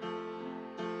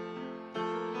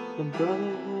 The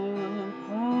brotherhood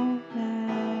of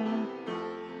man.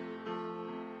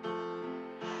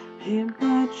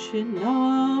 Imagine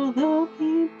all the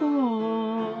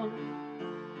people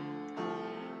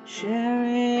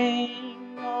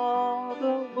sharing all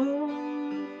the world.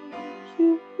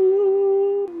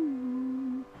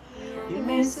 You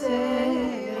may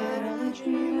say I'm a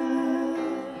dreamer,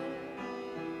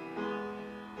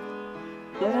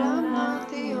 but I'm not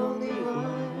the only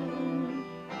one.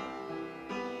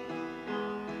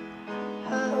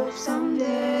 I hope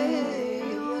someday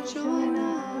you'll join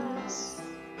us,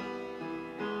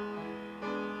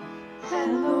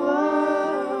 and the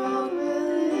world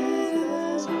will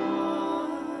live as one.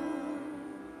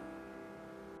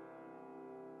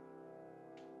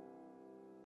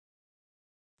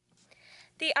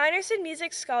 The Einerson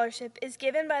Music Scholarship is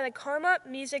given by the Carmont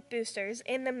Music Boosters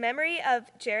in the memory of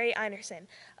Jerry Einerson,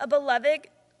 a beloved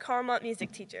Carmont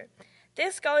music teacher.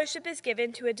 This scholarship is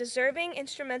given to a deserving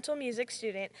instrumental music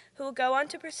student who will go on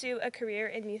to pursue a career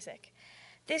in music.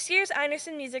 This year's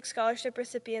Einerson Music Scholarship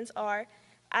recipients are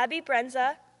Abby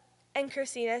Brenza and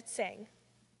Christina Tseng.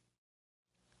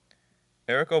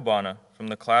 Eric Obana, from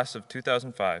the class of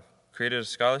 2005, created a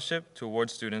scholarship to award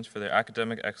students for their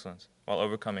academic excellence while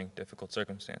overcoming difficult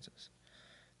circumstances.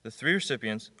 The three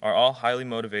recipients are all highly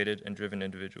motivated and driven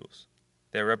individuals.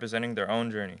 They are representing their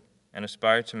own journey and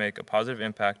aspire to make a positive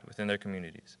impact within their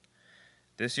communities.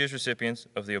 This year's recipients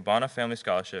of the Obana Family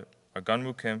Scholarship are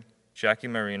Gunwoo Kim, Jackie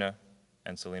Marina,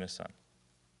 and Selena Sun.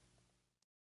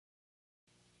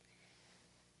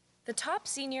 The Top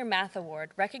Senior Math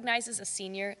Award recognizes a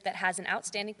senior that has an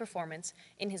outstanding performance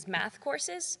in his math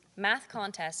courses, math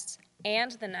contests,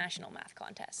 and the National Math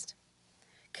Contest.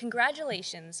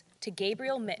 Congratulations to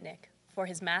Gabriel Mitnick for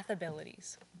his math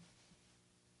abilities.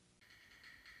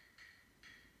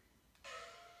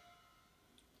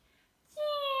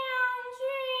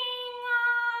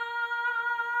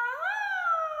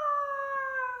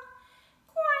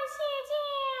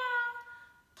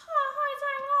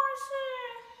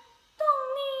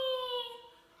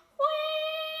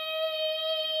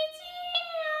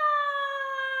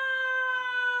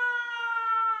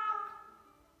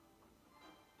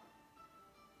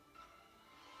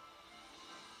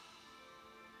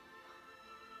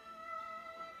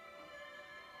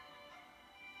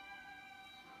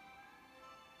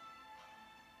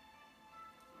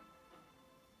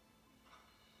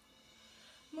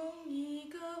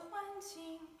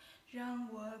 让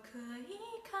我可以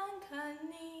看看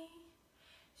你，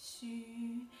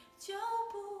许久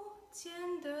不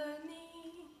见的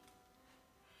你，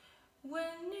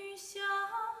问女下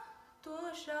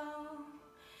多少，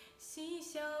嬉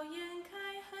笑颜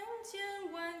开恨间，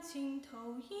万顷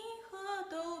投一河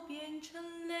都变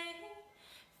成泪，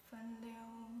分流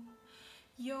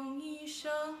用一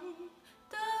生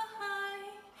的海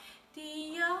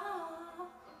底呀，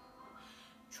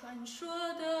传说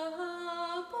的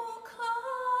不可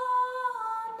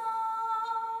能，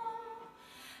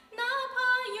哪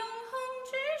怕永恒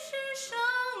只是生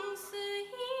死一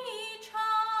场。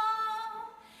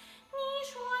你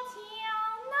说江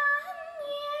南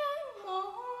烟梦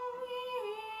雨，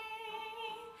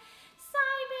塞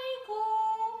北孤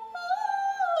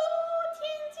天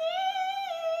际，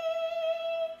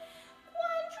关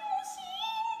注心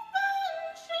分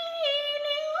水流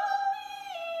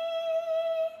域，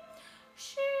时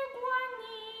光你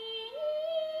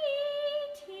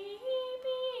提笔，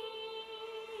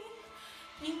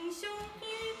英雄与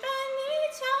伴你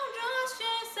呛热血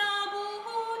洒不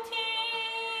停，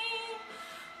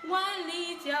万里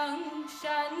江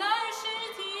山难识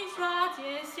几刷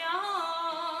街巷，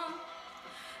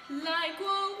来过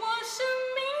我生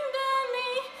命的你，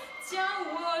教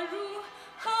我如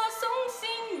何送心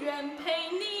愿，陪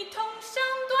你同上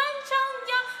断肠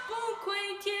呀，不愧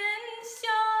天下。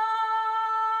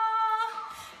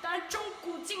大钟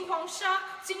鼓尽黄沙，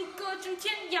金戈震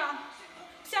天涯，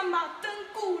下马登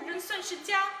故人算是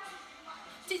家，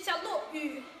阶下落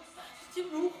雨心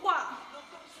如画，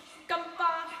干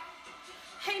巴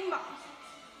黑马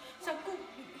像故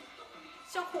语，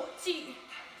像火计，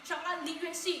长安梨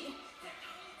园戏，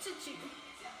此举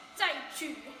再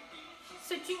举，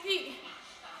随君意，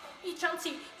一场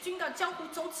起，君告江湖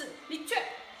从此离却。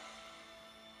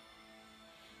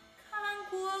看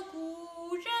过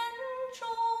故人衷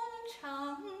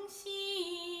肠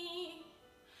戏，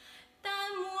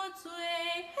淡墨最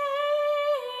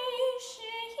诗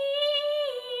意，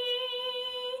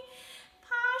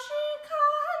怕是看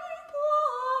破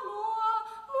落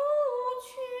幕曲，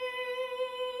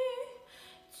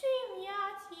君呀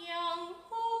江湖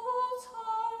从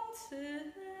此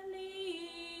离。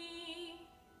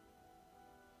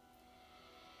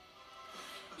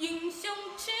英雄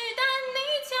赤胆你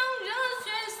将热血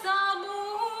洒不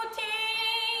停，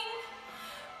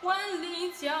万里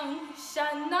江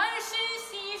山难识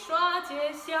戏耍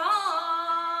街巷，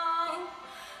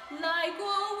来过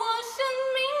我生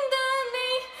命的你，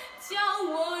教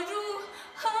我如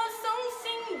何送心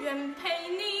愿，陪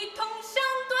你同上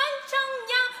断肠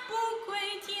呀，不愧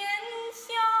天下。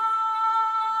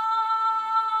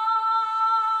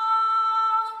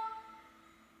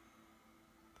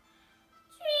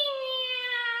君呀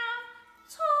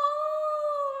从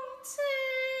此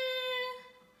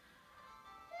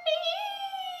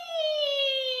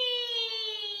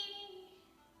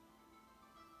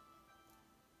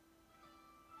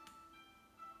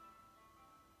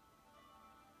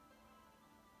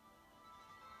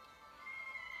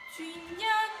君呀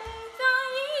在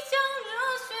异乡热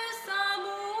血洒不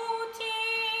停，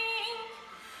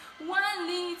万里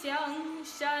江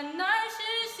山难识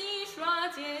戏耍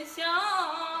街巷，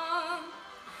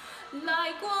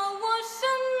来过我生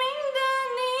命的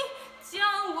你，教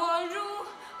我如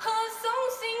何送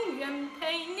心愿，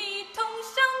陪你同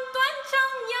上断肠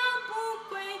呀，不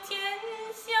愧天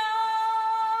下。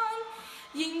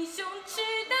英雄赤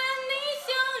胆你向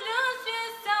热血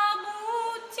洒不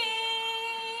停，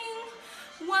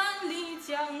万里江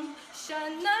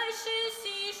山难识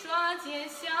戏耍街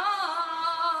巷，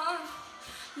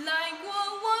来过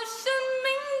我生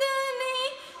命的你，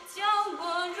教我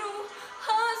如何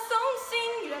送心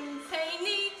愿，陪你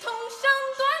同上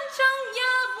断肠呀，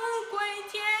不愧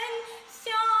天下。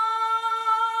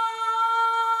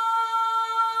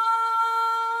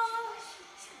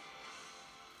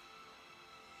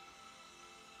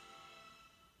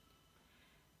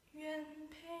愿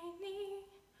陪你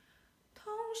同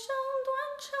上断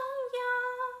肠呀，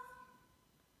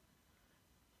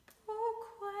不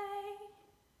愧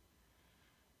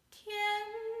天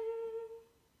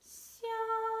下。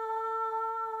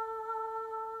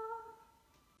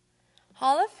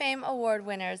 Hall of Fame Award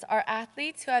winners are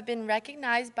athletes who have been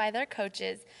recognized by their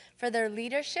coaches for their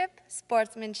leadership,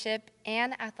 sportsmanship,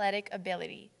 and athletic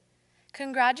ability.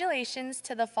 Congratulations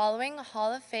to the following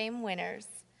Hall of Fame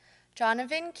winners: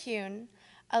 Jonathan Kuhn,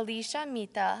 Alicia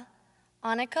Mita,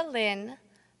 Annika Lin,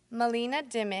 Melina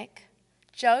Dimmick,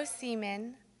 Joe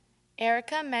Seaman,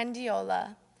 Erica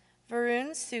Mendiola,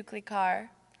 Varun Suklikar,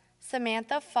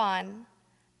 Samantha Fawn,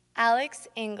 Alex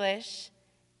English,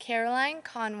 Caroline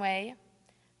Conway,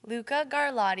 Luca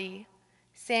Garlotti,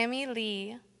 Sammy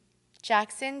Lee,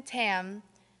 Jackson Tam,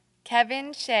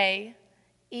 Kevin Shea,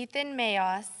 Ethan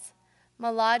Mayos,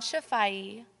 Malad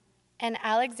Shafai, and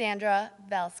Alexandra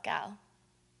Velskow.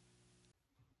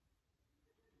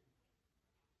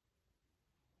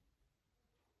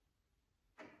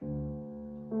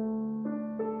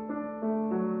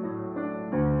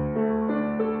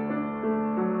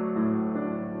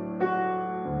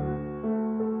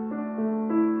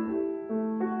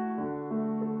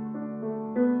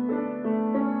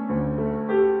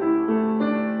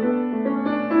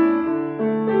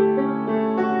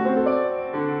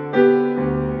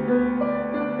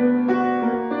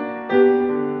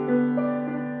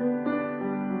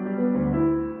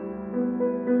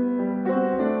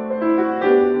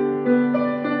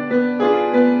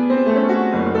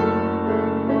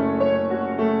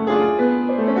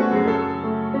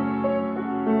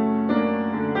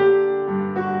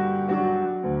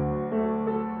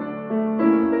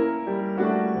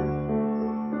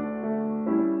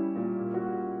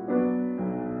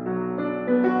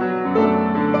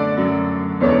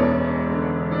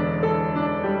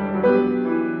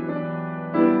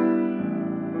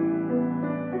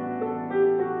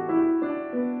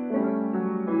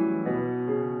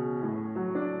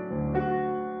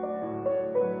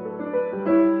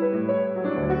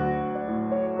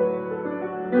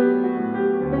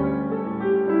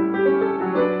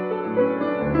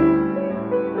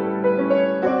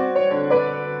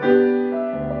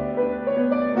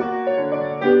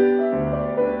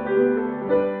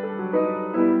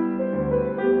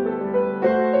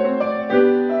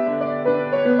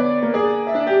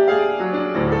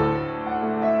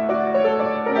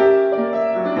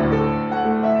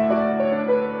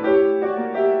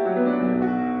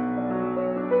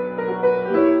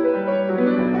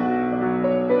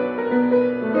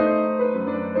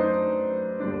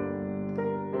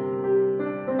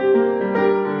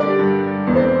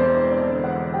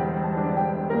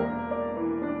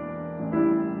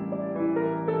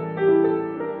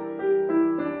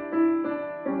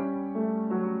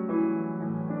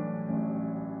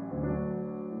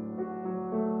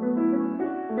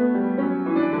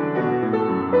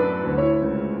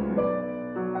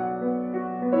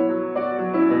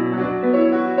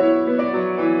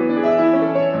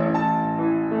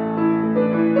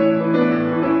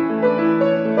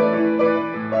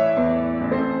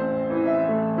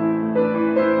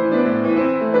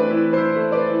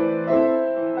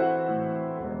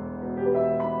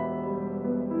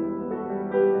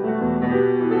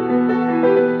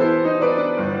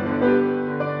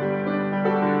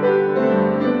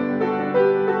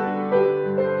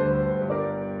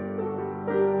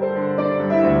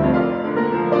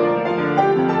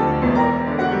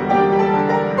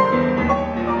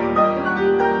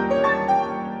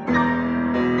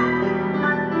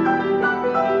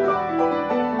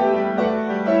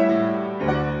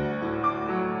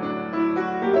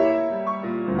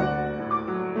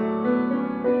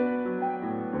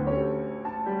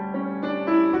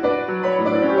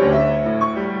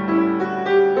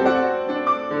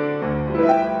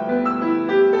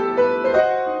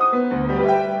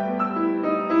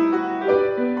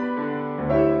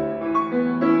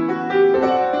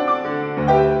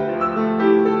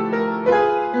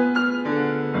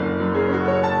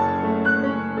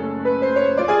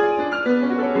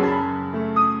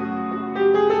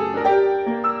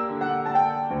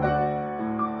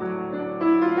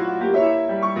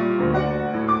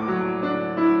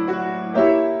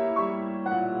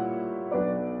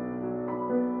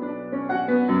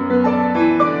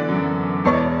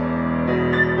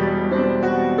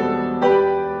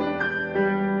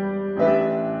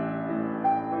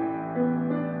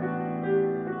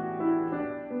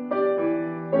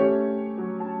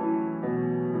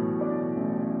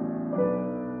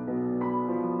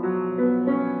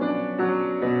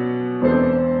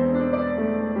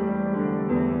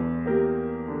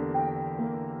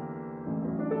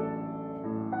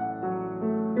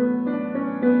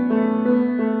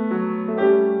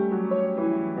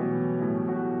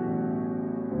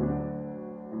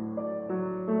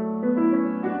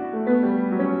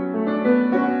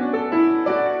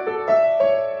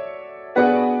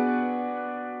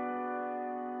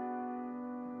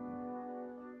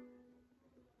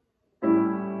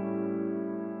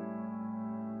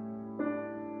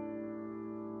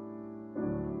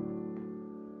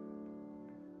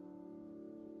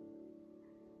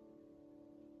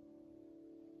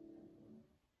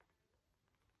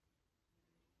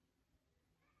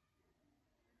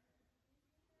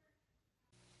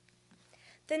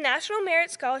 The National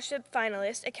Merit Scholarship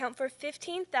finalists account for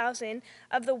 15,000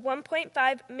 of the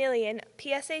 1.5 million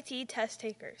PSAT test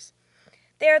takers.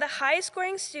 They are the highest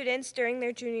scoring students during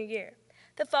their junior year.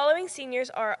 The following seniors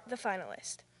are the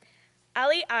finalists: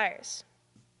 Ali Ayers,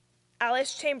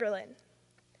 Alice Chamberlain,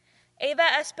 Ava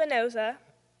Espinoza,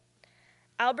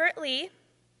 Albert Lee,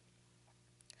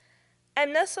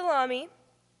 Emna Salami,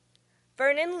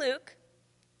 Vernon Luke,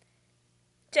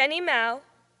 Jenny Mao,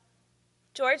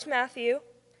 George Matthew,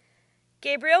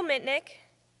 Gabriel Mitnick,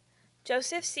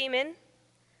 Joseph Seaman,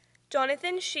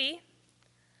 Jonathan Shee,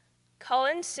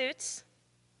 Colin Suits,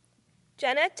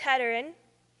 Jenna Tedderin,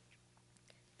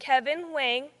 Kevin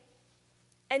Wang,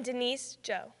 and Denise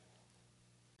Zhou.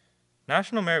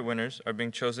 National Merit winners are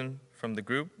being chosen from the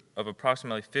group of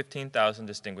approximately 15,000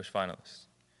 distinguished finalists.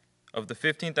 Of the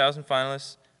 15,000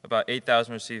 finalists, about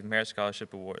 8,000 received Merit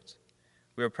Scholarship awards.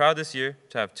 We are proud this year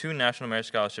to have 2 National Merit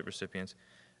Scholarship recipients,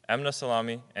 Emna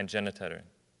Salami and Jenna Tedderin.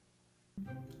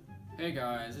 Hey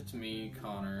guys, it's me,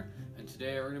 Connor, and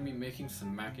today we're going to be making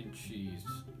some mac and cheese.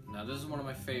 Now this is one of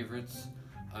my favorites.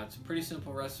 It's a pretty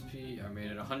simple recipe. I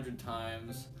made it 100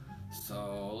 times,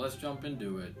 so let's jump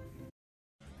into it.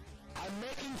 I'm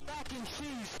making mac and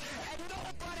cheese, and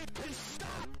nobody can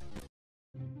stop!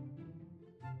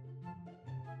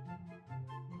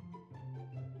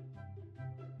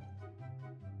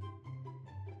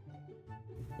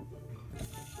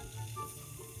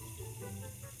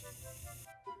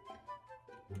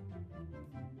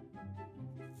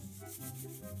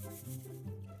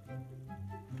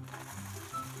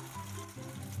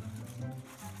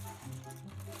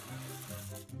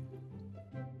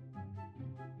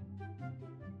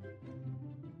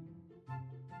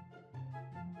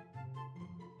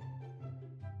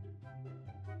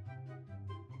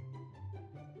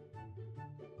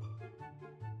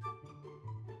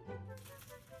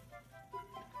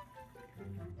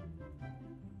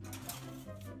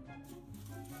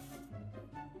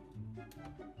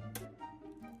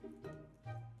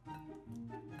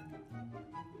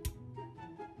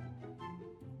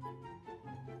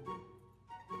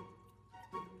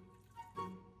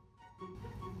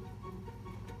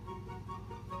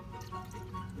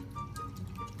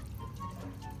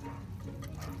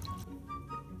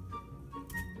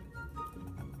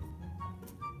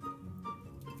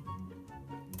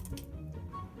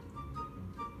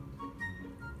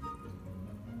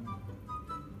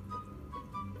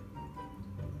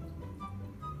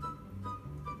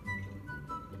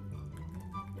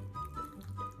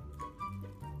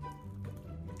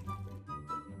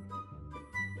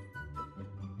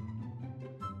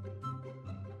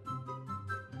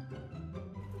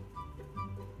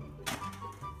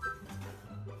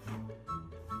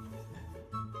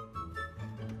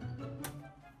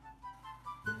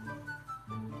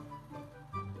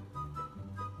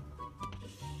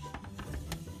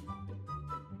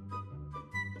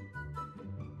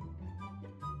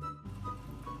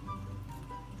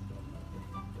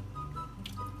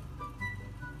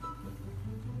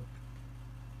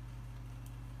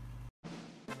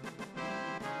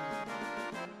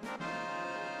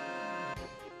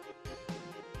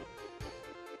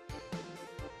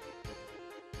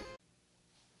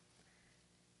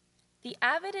 The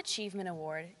AVID Achievement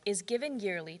Award is given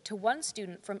yearly to one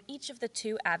student from each of the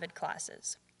 2 AVID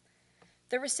classes.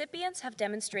 The recipients have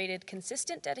demonstrated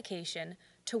consistent dedication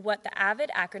to what the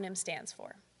AVID acronym stands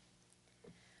for: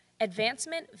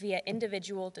 Advancement via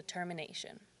Individual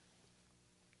Determination.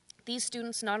 These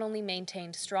students not only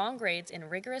maintained strong grades in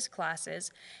rigorous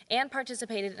classes and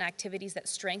participated in activities that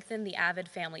strengthen the AVID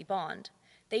family bond,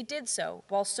 they did so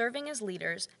while serving as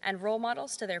leaders and role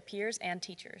models to their peers and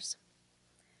teachers.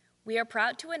 We are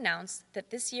proud to announce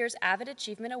that this year's AVID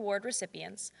Achievement Award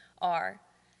recipients are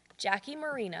Jackie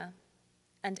Marina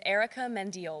and Erica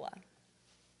Mendiola.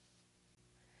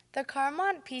 The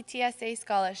Carmont PTSA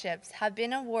scholarships have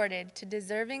been awarded to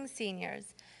deserving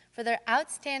seniors for their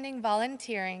outstanding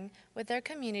volunteering with their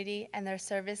community and their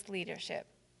service leadership.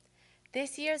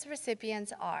 This year's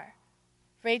recipients are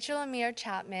Rachel Amir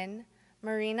Chapman,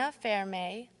 Marina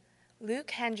Fairmay,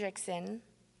 Luke Hendrickson,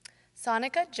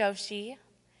 Sonika Joshi,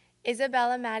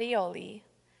 Isabella Mattioli,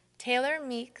 Taylor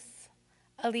Meeks,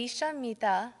 Alicia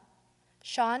Mita,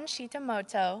 Sean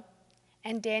Shitamoto,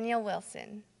 and Daniel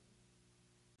Wilson.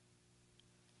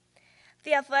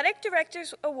 The Athletic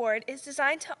Directors Award is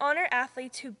designed to honor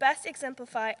athletes who best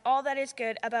exemplify all that is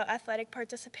good about athletic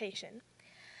participation.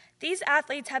 These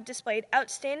athletes have displayed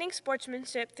outstanding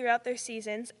sportsmanship throughout their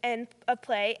seasons of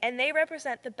play, and they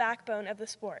represent the backbone of the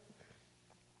sport.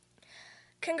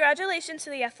 Congratulations to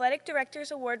the Athletic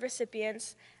Directors Award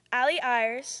recipients, Ali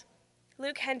Ayers,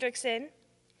 Luke Hendrickson,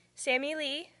 Sammy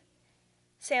Lee,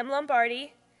 Sam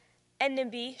Lombardi, and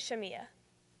Nimbi Shamia.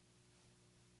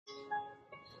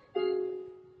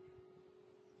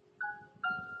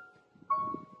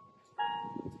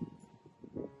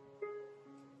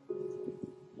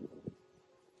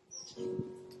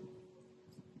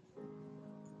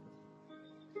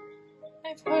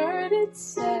 I've heard it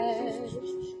said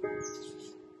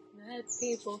that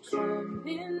people come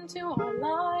into our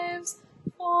lives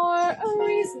for a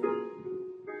reason,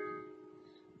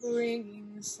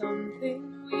 bringing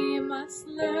something we must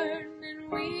learn, and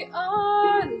we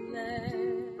are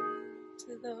led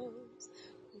to those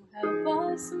who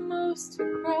help us most to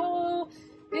grow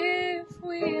if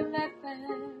we let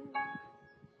them,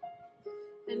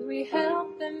 and we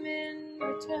help them in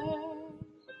return.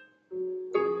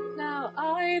 Now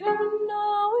I don't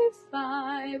know if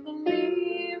I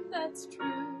believe that's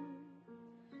true,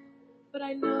 but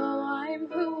I know I'm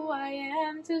who I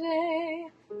am today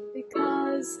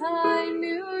because I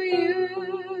knew you.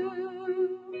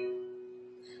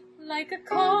 Like a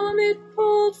comet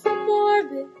pulled from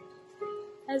orbit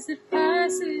as it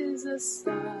passes a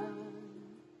sun,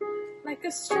 like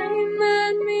a stream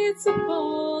that meets a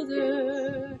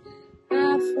boulder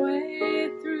halfway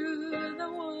through the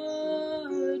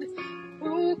wood.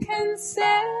 Who can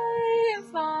say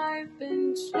if I've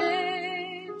been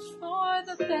changed for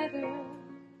the better?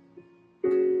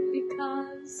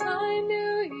 Because I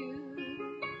knew you.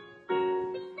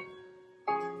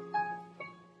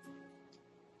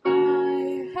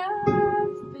 I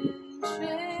have been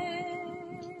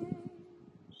changed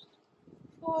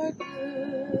for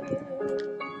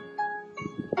good.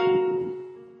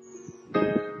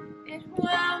 It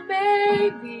well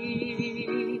may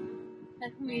be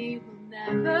that we will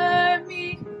never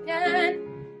meet again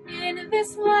in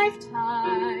this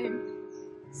lifetime.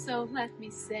 So let me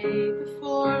say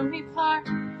before we part,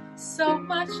 so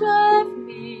much of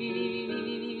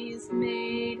me is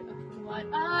made of what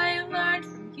I learned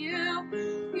from you.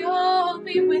 You'll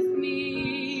be with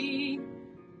me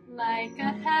like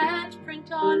a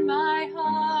handprint on my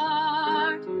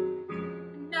heart.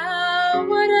 Now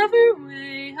whatever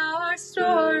way our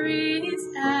stories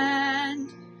end,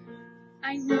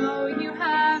 I know you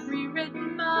have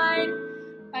rewritten mine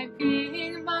by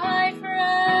being my friend.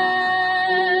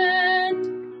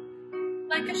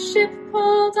 Like a ship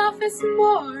pulled off its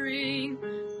mooring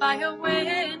by a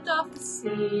wind off the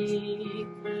sea,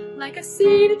 like a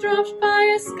seed dropped by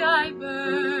a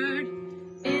skybird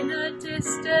in a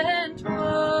distant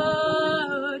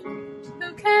wood.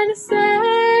 Who can say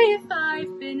if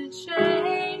I've been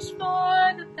changed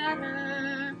for the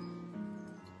better?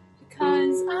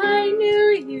 Because I knew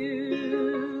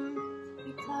you,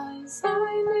 because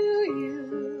I knew you.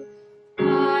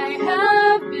 I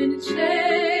have been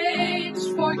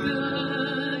changed for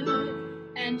good,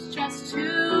 and just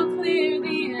to clear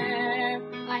the air,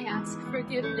 I ask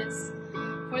forgiveness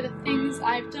for the things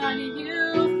I've done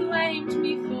you blamed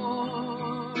me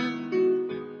for.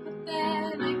 But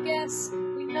then I guess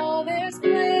we know there's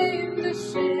blame to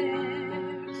share,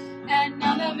 and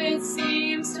none of it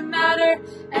seems to matter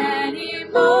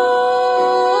anymore.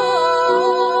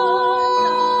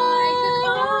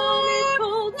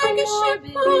 Like a ship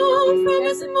pulled from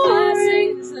its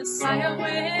mooring by a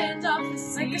wind off the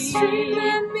sea, like a stream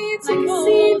that meets a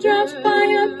seed dropped by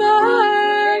a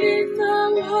bird in the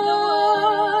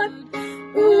wood.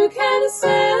 Who can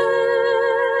say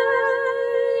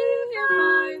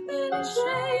I've been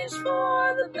changed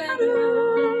for the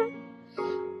better?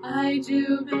 I do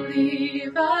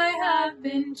believe I have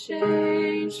been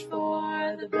changed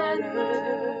for the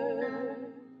better.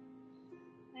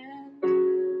 And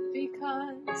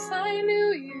because I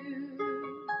knew you,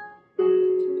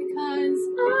 because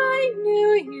I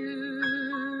knew you,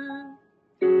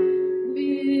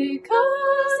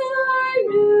 because I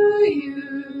knew you,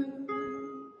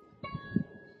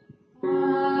 I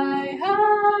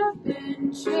have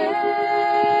been changed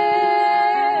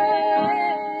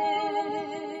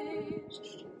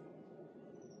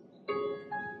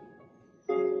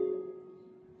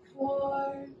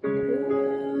for good.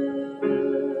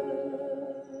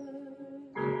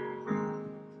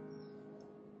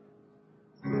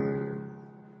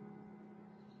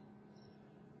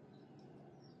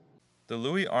 The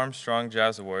Louis Armstrong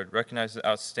Jazz Award recognizes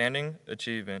outstanding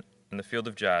achievement in the field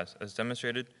of jazz as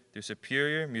demonstrated through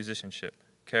superior musicianship,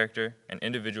 character, and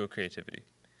individual creativity.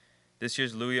 This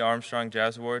year's Louis Armstrong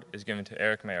Jazz Award is given to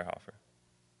Eric Meyerhofer.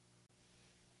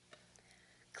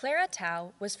 Clara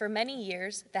Tao was for many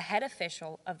years the head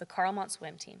official of the Carlmont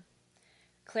swim team.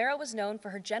 Clara was known for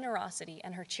her generosity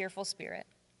and her cheerful spirit,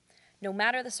 no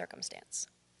matter the circumstance.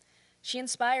 She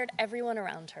inspired everyone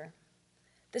around her.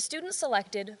 The student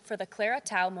selected for the Clara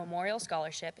Tao Memorial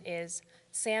Scholarship is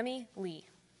Sammy Lee.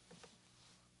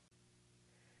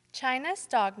 China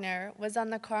Stogner was on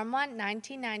the Carmont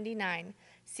 1999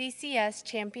 CCS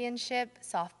Championship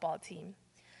softball team.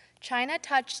 China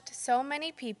touched so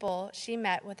many people she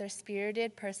met with her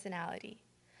spirited personality.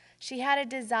 She had a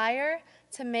desire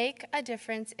to make a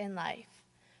difference in life.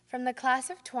 From the class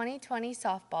of 2020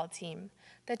 softball team,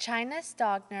 the China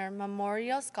Stogner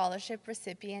Memorial Scholarship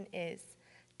recipient is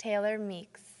Taylor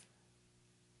Meeks.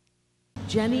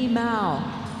 Jenny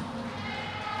Mao.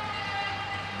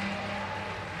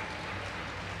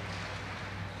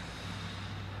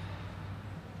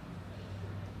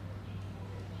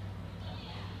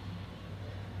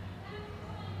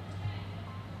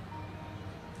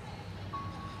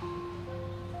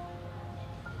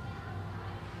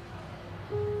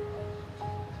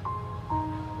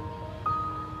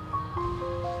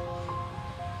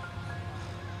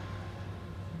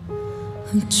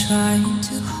 I'm trying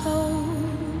to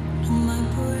hold my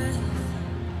breath,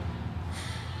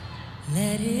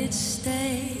 let it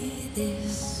stay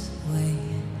this way,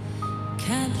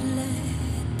 can't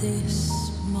let this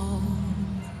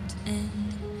moment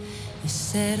end. You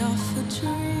set off a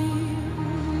dream,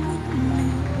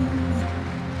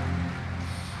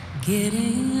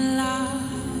 getting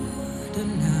louder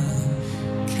now,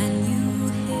 can you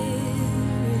hear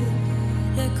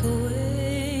it echoing?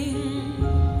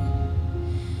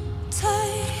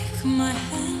 Take my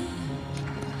hand,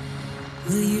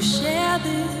 will you share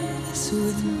this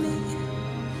with me?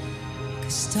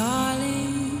 'Cause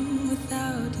darling,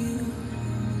 without you,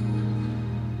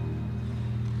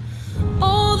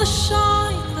 all the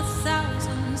shine of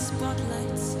 1,000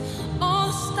 spotlights, all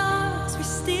the stars we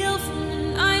steal from the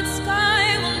night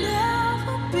sky will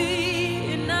never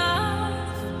be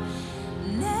enough,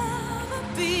 never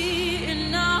be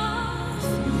enough.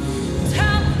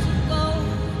 Towers of gold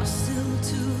are still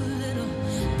too little.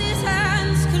 These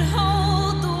hands could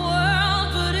hold the world,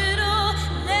 but it'll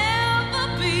never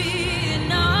be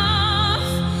enough,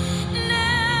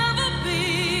 never be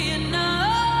enough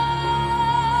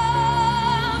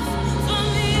for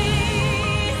me.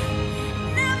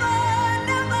 Never,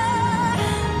 never,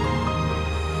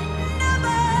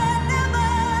 never, never,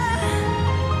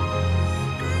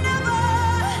 never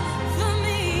for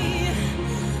me,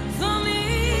 for me.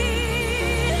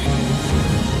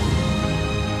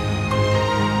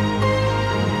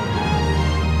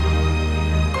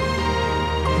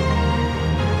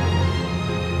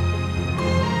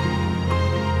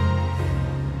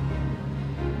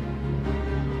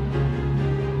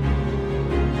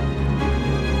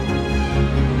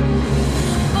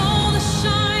 All the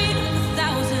shine of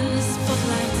 1,000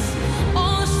 spotlights,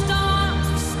 all the stars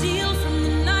we steal from the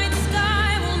night sky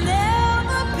will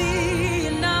never be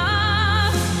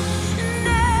enough,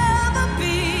 never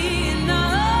be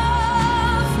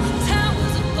enough.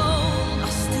 Towers of gold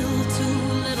are still too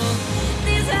little.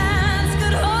 These hands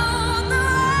could hold the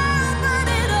world, but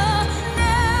it'll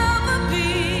never be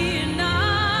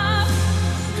enough,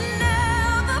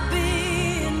 never be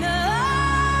enough.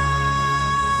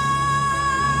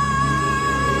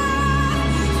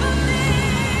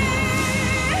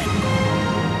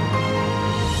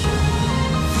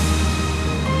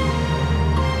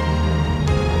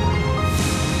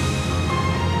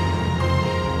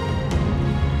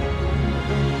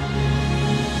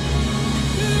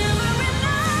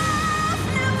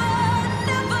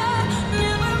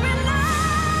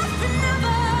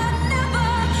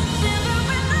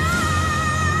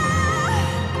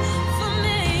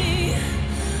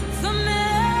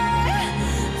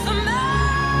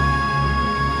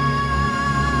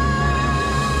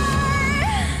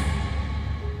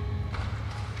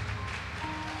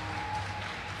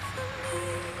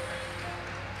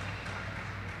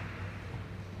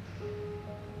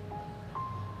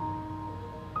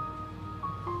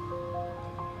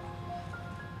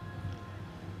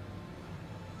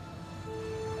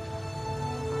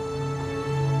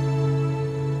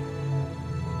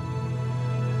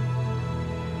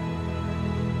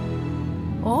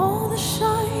 All the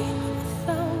shine of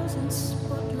 1,000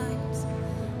 spotlights,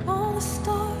 all the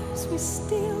stars we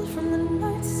steal from the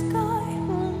night sky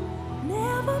will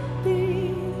never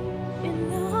be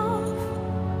enough,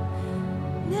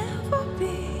 never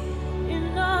be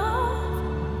enough.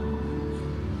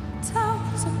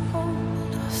 Towers of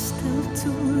gold are still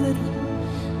too little.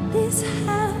 These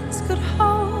hands could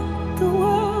hold the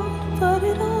world, but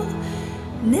it'll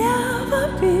never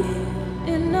be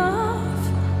enough.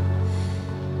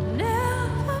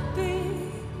 Never be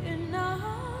enough.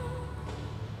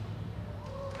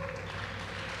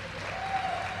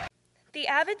 The The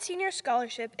Avid Senior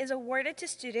Scholarship is awarded to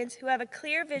students who have a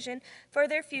clear vision for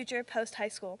their future post-high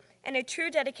school and a true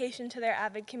dedication to their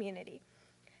Avid community.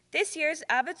 This year's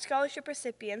Avid Scholarship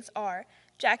recipients are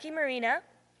Jackie Marina,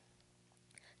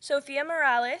 Sofia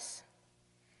Morales,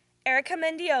 Erica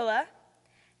Mendiola,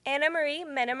 Anna Marie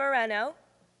Mena Moreno,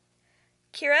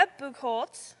 Kira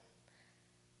Buchholz,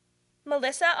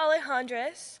 Melissa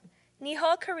Alejandres,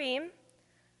 Nihal Karim,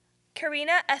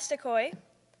 Karina Estacoy,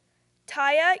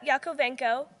 Taya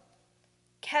Yakovenko,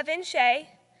 Kevin Shea,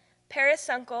 Paris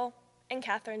Sunkel, and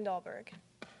Catherine Dahlberg.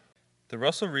 The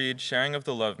Russell Reed Sharing of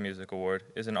the Love Music Award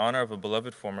is in honor of a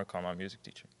beloved former Carmont music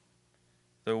teacher.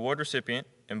 The award recipient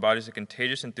embodies a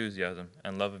contagious enthusiasm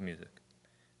and love of music.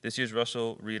 This year's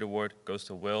Russell Reed Award goes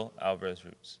to Will Alvarez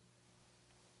Roots.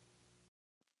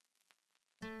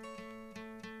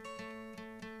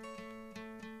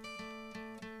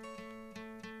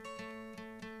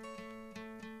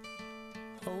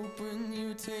 Hope when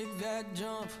you take that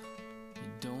jump, you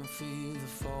don't feel the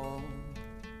fall.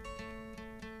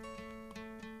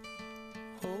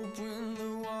 Hope when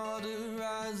the water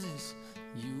rises,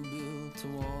 you built a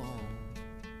wall.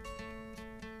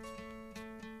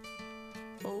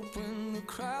 Hope when the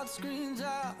crowd screams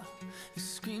out, you're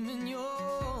screaming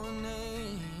your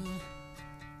name.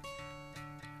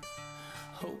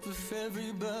 Hope if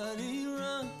everybody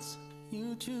runs,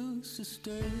 you choose to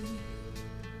stay.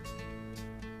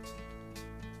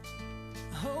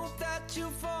 Hope that you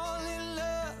fall in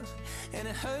love and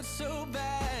it hurts so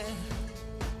bad.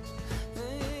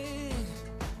 Hey,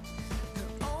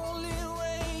 the only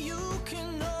way you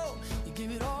can know, you give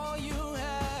it all you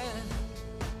had.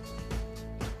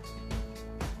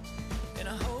 And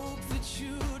I hope that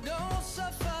you don't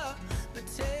suffer, but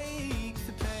take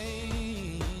the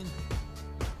pain.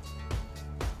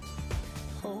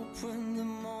 Hope when the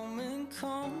moment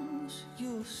comes,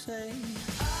 you'll say,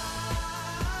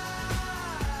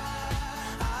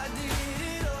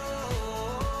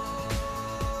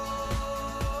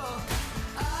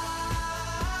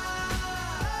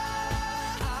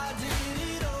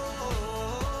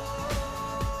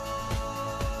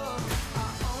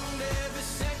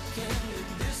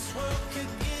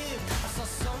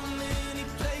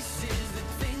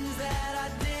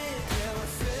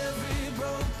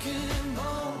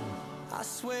 I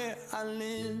swear I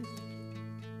lived.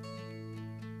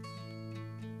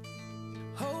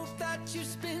 Hope that you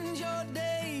spend your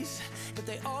days, but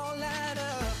they all add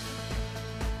up.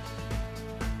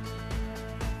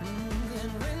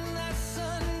 And when that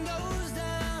sun goes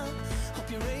down, hope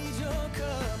you raise your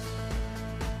cup.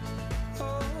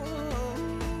 Oh,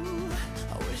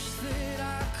 I wish that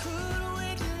I could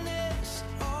witness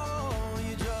all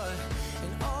your joy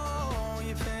and all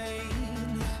your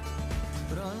pain.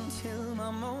 But until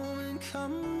my moment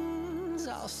comes,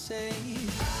 I'll say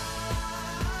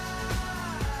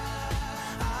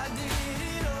I did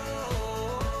it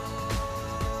all.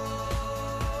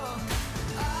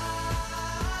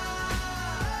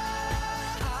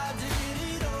 I did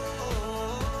it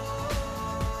all.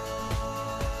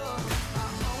 I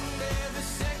owned every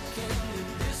second that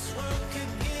this world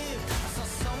could give. I saw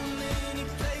so many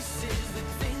places, the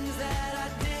things that I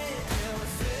did. Yeah,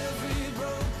 with every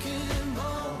broken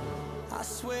bone, I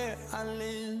swear I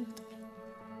lived.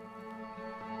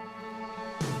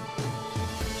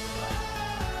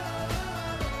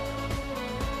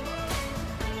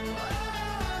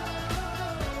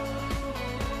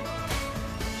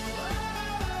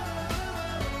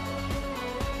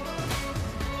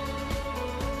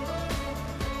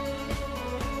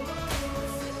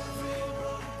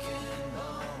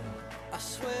 I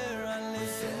swear I lived.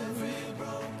 Every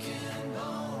broken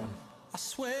bone. I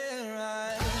swear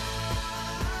I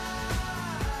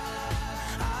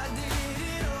did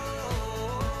it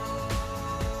all.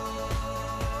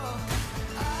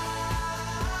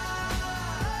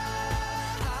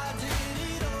 I did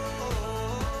it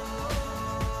all.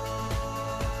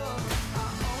 I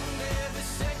owned every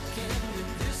second that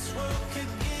this world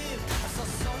could give. I saw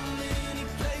so many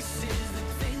places, the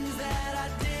things that I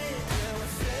did. Yeah,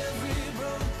 with every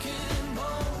broken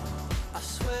bone, I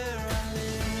swear I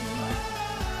lived.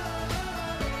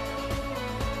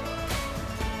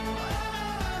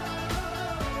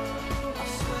 I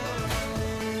swear I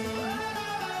lived.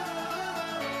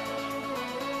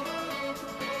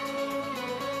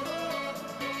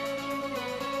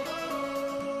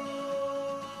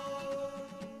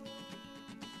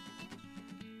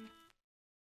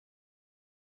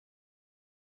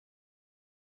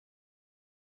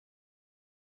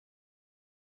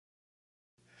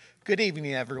 Good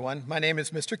evening, everyone. My name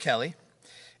is Mr. Kelly,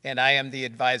 and I am the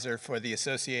advisor for the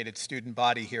Associated Student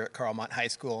Body here at Carlmont High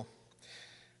School.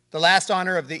 The last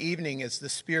honor of the evening is the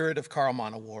Spirit of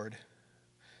Carlmont Award.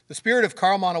 The Spirit of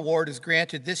Carlmont Award is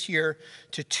granted this year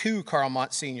to 2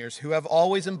 Carlmont seniors who have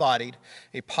always embodied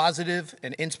a positive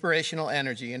and inspirational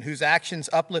energy and whose actions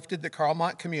uplifted the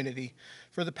Carlmont community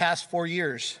for the past 4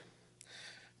 years.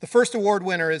 The first award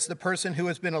winner is the person who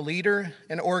has been a leader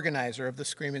and organizer of the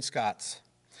Screaming Scots.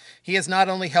 He has not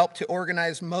only helped to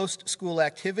organize most school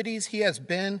activities, he has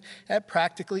been at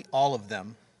practically all of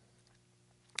them.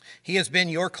 He has been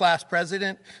your class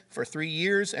president for 3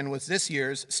 years and was this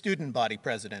year's student body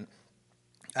president.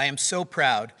 I am so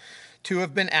proud to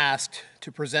have been asked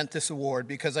to present this award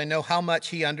because I know how much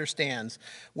he understands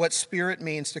what spirit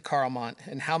means to Carlmont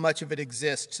and how much of it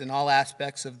exists in all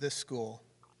aspects of this school.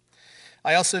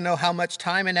 I also know how much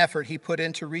time and effort he put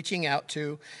into reaching out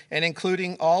to and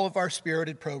including all of our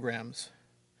spirited programs.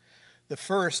 The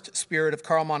first Spirit of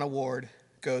Carlmont Award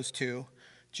goes to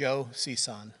Joe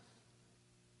Cison.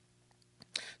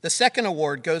 The second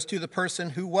award goes to the person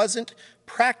who wasn't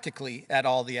practically at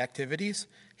all the activities.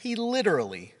 He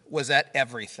literally was at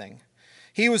everything.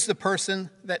 He was the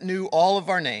person that knew all of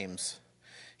our names.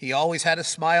 He always had a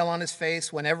smile on his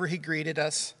face whenever he greeted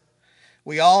us.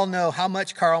 We all know how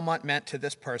much Carlmont meant to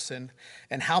this person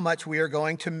and how much we are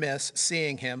going to miss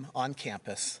seeing him on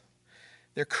campus.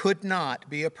 There could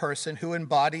not be a person who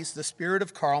embodies the Spirit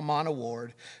of Carlmont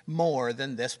Award more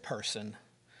than this person.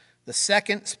 The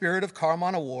second Spirit of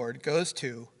Carlmont Award goes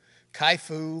to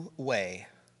Kai-Fu Wei.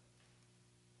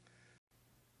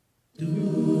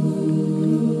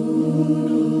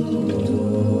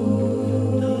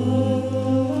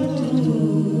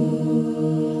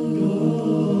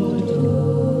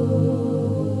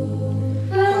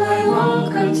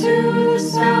 To the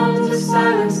sound to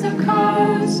silence the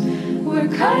cars. We're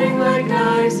cutting like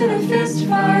knives in a fist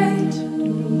fight.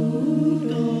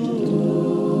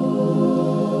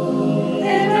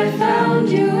 And I found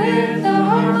you with the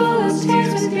heart full of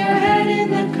tears, with your head in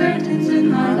the curtains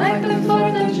and heart like the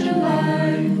 4th of July.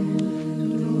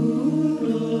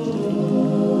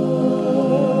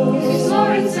 You saw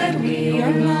and said we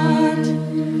are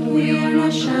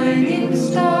not shining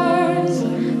stars.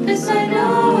 This I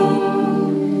know.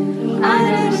 I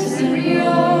never said we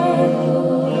are,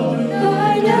 though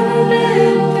I've never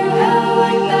been through hell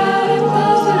like that. I'm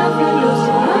close enough for those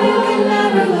to know you can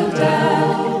never look back.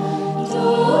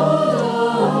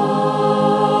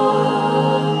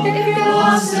 If you're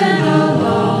lost and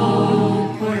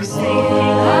alone, we're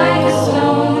sinking like a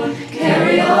stone.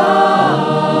 Carry on.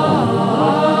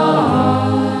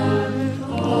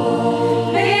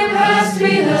 May your past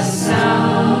be the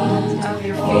sound of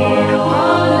your feet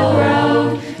upon the ground.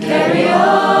 Carry on,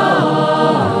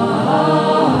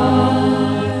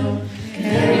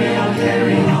 carry on,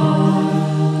 carry on.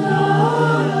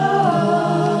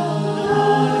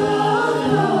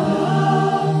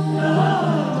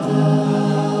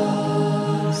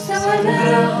 So I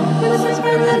met up with a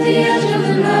friend at the edge of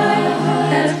the night,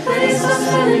 at a place on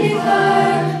 75.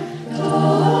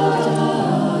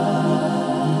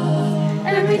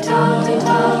 And we talked and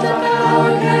talked about how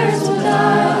our parents will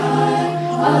die.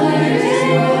 All there is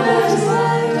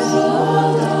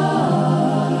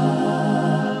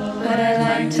but I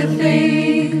like to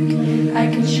think I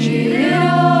can cheat it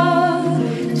all,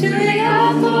 to make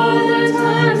up for the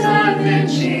times I've been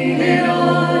cheated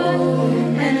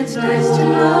on. And it's nice to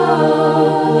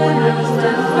know when I was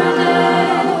left for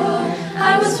dead,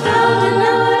 I was found and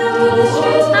now I don't know the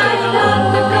streets. I'm not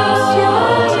the ghost you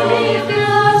are to me. If you're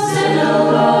lost and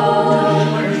alone,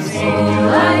 we're sinking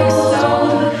like a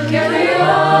stone. Carry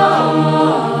on.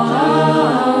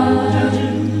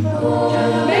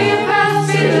 May your past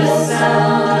be the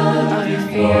sound of your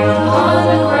feet upon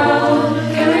the ground.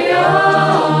 Carry on.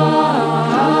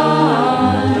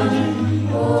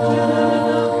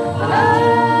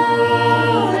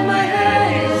 Oh, my head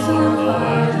is on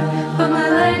fire, but my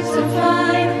legs are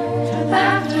fine.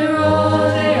 After all,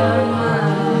 they are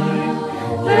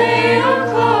mine. Lay your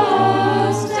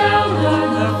clothes down on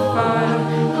the fire.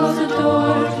 Close the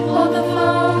door, hold the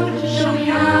phone, show me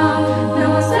how. No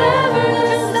one's ever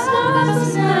gonna stop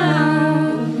us now.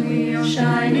 We are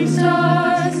shining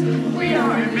stars, we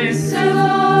are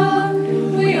invincible.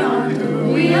 We are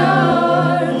who we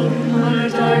are. On our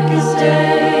darkest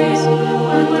days,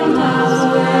 when we're miles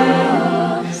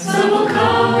away, sun will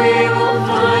come, we will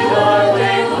find our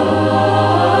way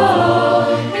home.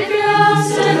 If you're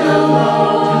lost and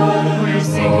alone, we're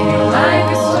sinking like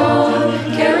a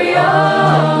stone. Carry on.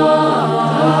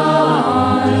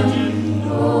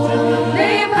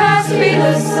 May your past be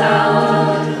the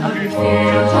sound of your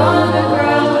feet upon the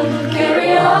ground.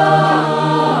 Carry on.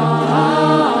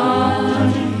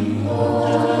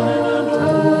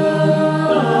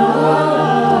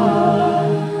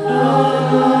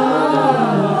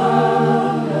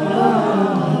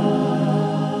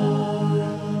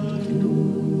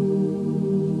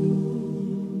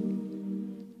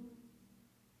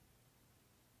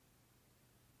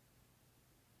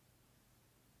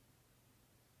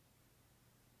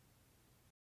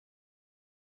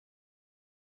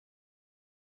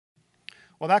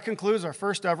 Well, that concludes our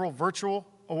first ever virtual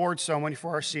award ceremony for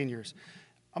our seniors.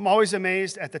 I'm always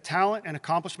amazed at the talent and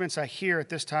accomplishments I hear at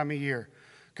this time of year.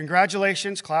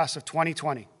 Congratulations, class of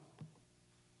 2020.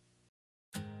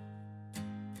 I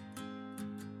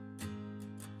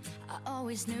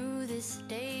always knew this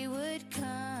day would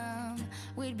come.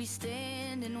 We'd be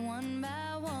standing one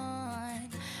by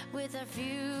one with our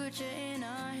future in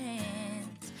our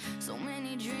hands. So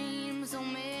many dreams, so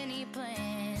many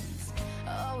plans.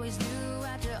 I always knew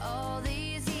after all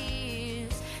these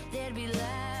years there'd be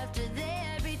laughter,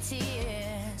 there'd be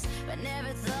tears, but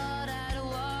never thought I'd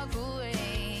walk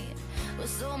away with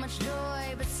so much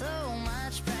joy but so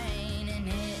much pain. And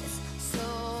it's so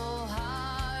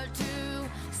hard to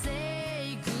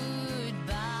say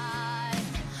goodbye,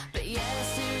 but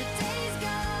yesterday's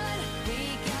gone,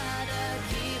 we gotta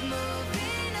keep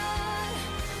moving on.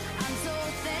 I'm so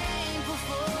thankful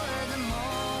for the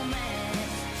moment,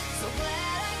 so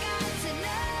glad I got to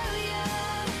know you.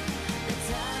 The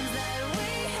times that we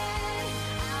had,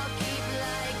 I'll keep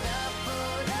like a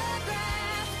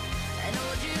photograph and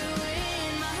hold you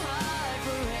in my heart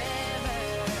forever.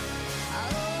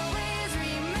 I'll always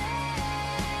remember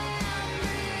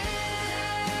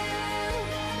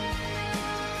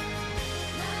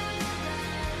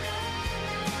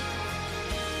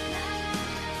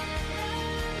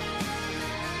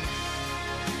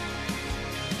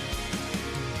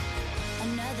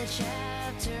another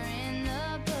chapter in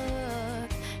the book.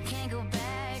 Can't go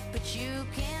back, but you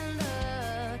can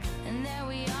look, and there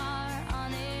we are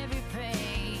on every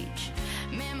page.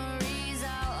 Memories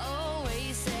I'll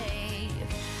always save.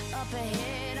 Up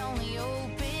ahead, only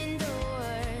open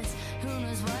doors. Who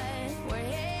knows what we're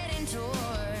heading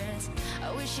towards?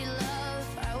 I wish you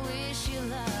love, I wish you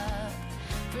love.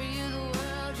 For you, the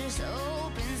world just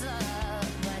opens up,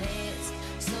 but it's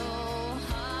so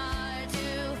hard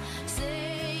to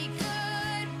say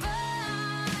goodbye.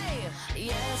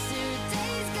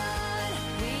 Yesterday's gone,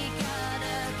 we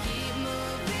gotta keep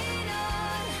moving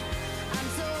on. I'm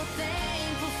so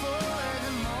thankful for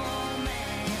the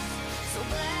moment, so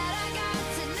glad I got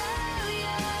to know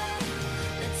you.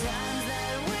 The times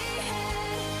that we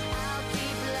had, I'll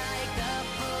keep like a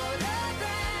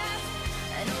photograph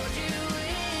and hold you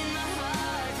in my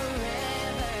heart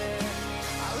forever.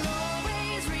 I'll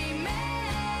always remember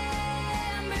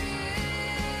you.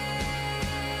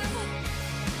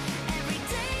 Every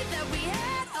day that we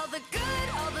had, all the good,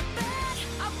 all the bad,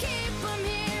 I'll keep them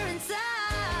here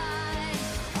inside.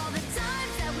 All the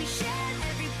times that we shared,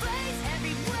 every place,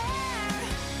 everywhere,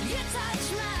 you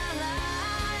touched my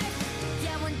life.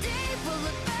 Yeah, one day we'll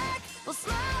look back, we'll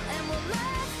smile and we'll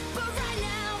laugh, but right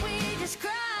now we just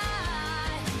cry.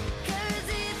 'Cause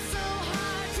it's so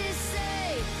hard to say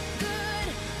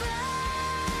goodbye.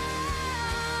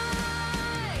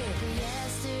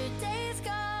 Yesterday's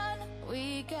gone,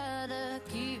 we gotta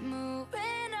keep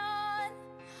moving on.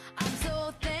 I'm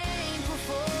so thankful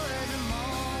for the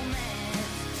moment,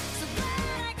 so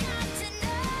glad I got to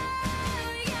know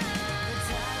you. The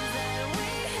times that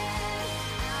we had,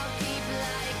 I'll keep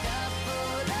like a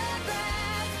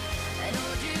photograph and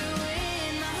hold you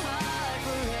in my heart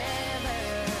forever.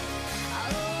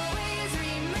 I'll always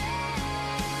remember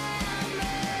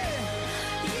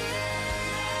you.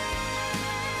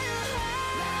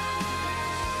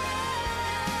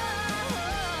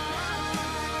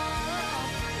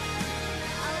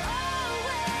 I'll always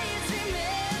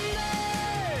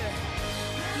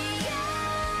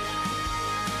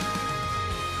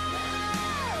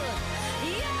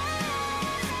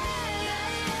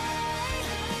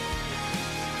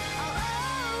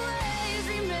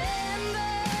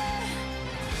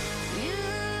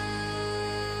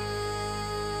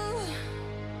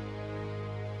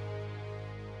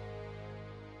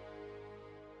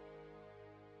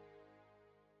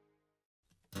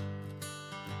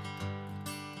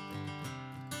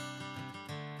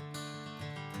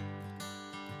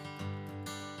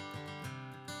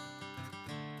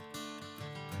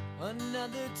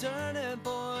Another turning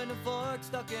point, a fork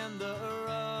stuck in the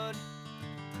road.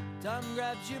 Time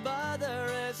grabs you by the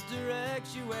wrist,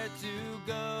 directs you where to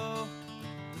go.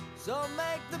 So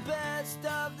make the best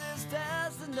of this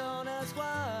test and don't ask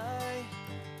why.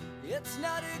 It's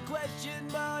not a question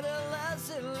but a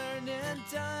lesson learned in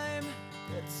time.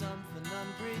 It's something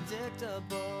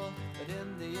unpredictable, but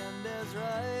in the end is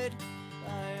right.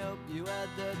 I hope you had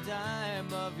the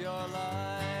time of your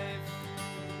life.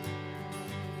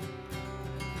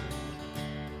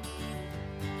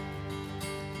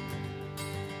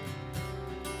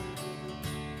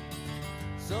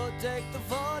 So take the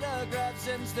photographs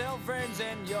and still frames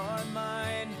in your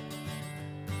mind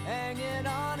hanging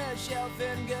on a shelf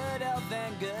in good health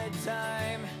and good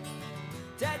time.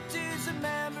 Tattoos of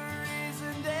memories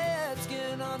and dead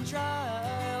skin on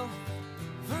trial.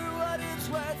 For what it's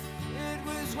worth, it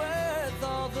was worth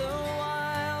all the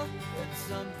while. It's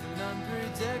something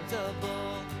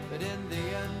unpredictable, but in the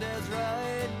end is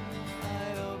right. I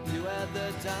hope you had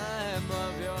the time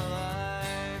of your life.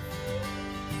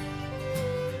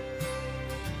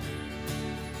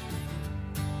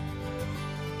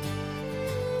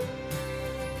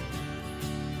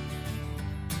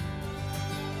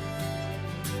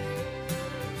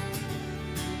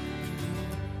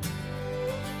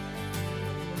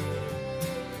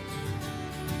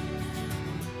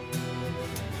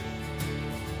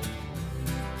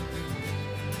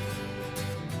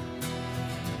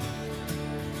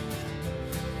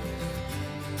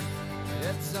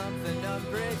 It's something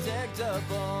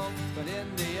unpredictable, but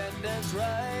in the end it's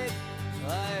right.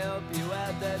 I hope you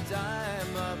had the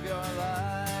time of your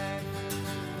life.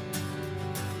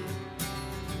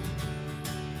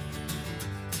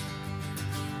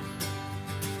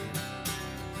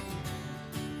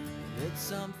 It's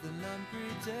something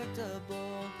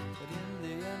unpredictable, but in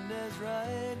the end is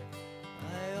right.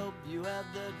 I hope you had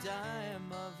the time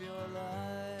of your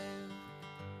life.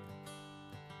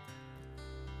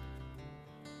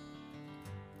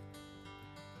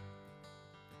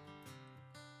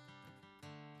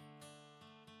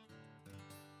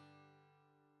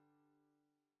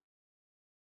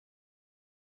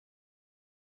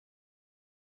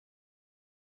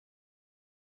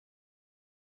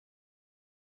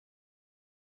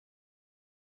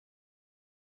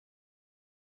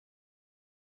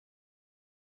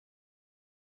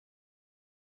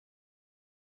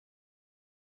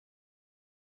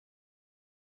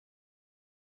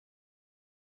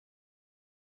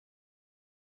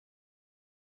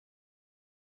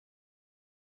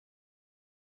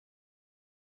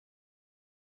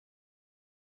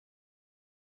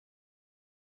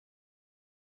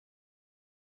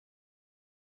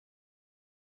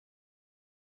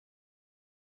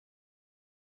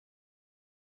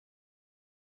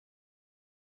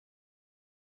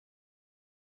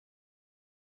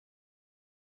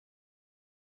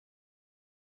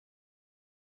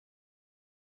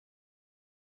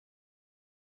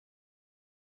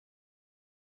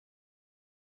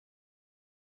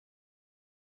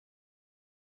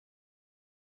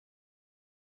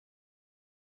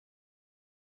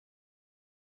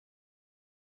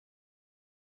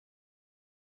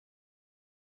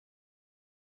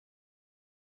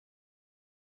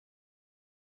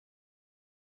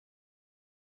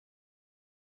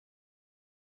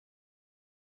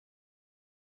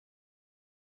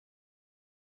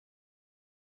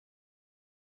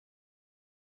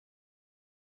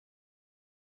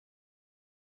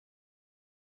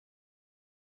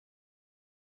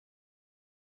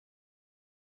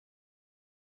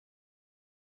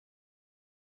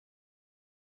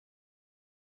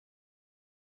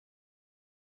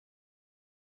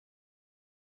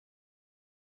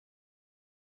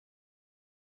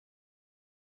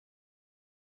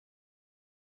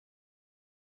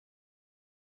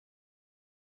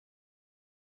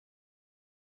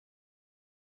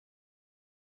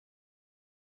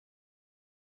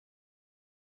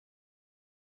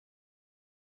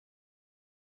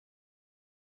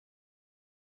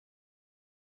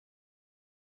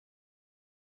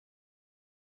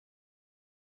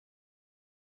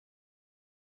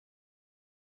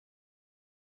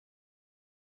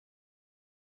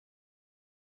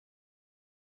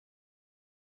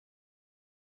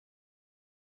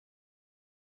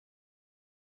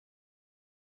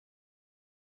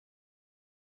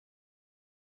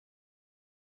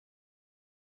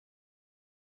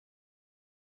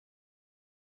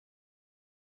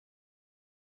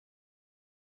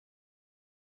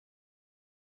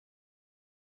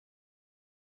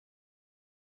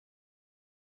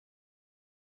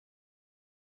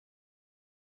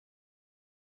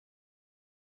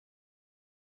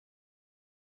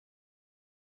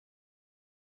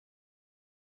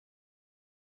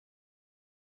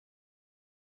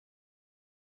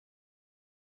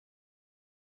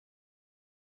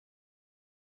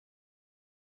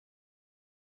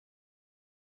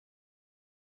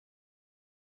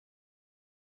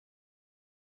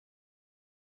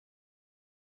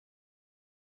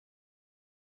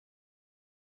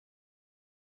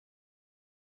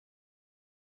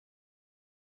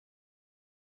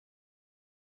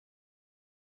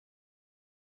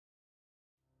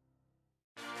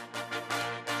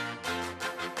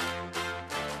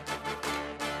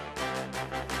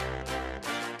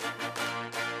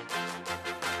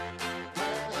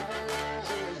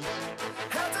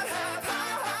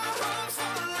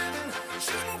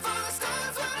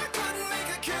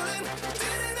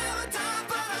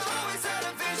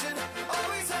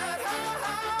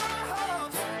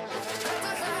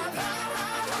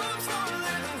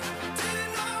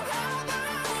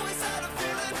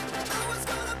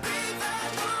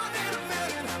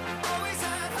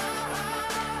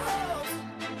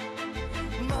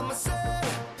 Mama said,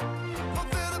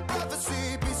 fulfill the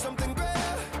prophecy, be something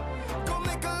great. Go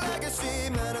make a legacy,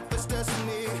 manifest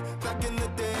destiny. Back in the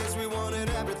days we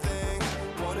wanted everything,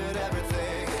 wanted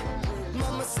everything.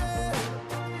 Mama said,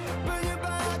 burn your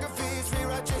biographies,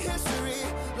 rewrite your history,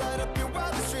 light up your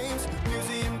wildest dreams,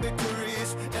 museum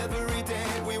victories. Every day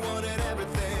we wanted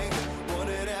everything,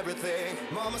 wanted everything.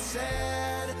 Mama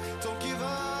said, don't give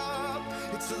up,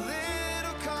 it's a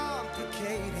little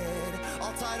complicated,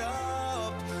 all tied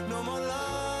up, no more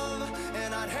love,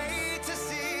 and I'd hate to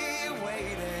see you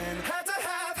waiting. Had to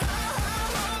have high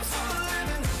hopes for a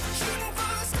living, shooting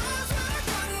for the stars when I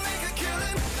couldn't make a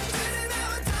killing. Didn't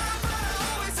have a dime, but I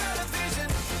always had a vision,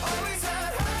 always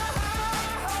had high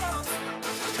hopes.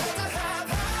 Had to have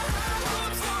high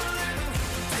hopes for a living,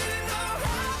 didn't know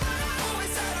how, but I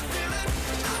always had a feeling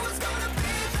I was gonna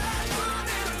be that one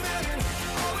in a million.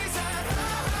 Always had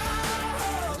high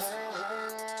hopes.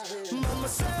 Mama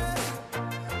said,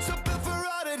 something for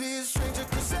oddities, stranger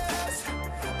crusades.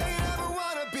 Ain't ever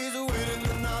wannabes, waiting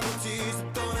the novelties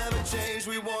that don't ever change.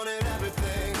 We wanted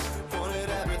everything, wanted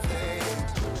everything.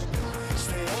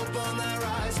 Stay up on that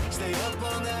rise, stay up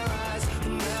on that rise,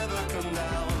 never come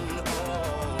down.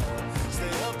 Oh,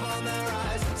 stay up on that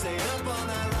rise, stay up on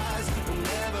that rise,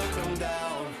 never come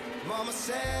down. Mama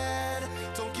said,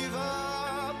 don't give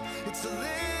up, it's a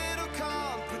little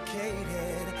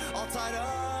complicated, all tied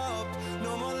up,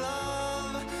 no more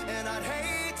love, and I'd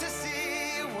hate to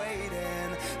see you waiting.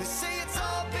 They say it's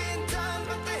all been done,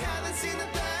 but they haven't seen the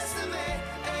best of me.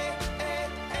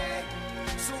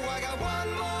 So I got one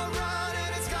more run,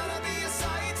 and it's gonna be a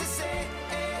sight to see.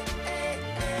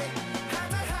 Had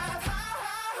to have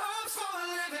high hopes for a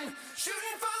living,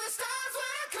 shooting for the stars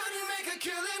when I couldn't make a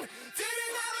killing.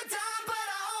 Didn't have a dime, but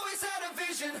I always had a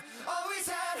vision, always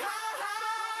had high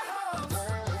hopes.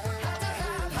 Had to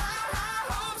have high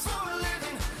hopes for a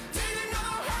living, didn't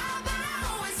know how, but I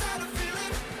always had a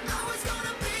feeling I was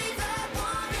gonna be that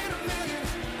one in a million.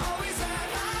 Always had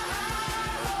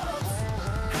high hopes.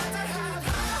 Had to have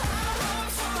high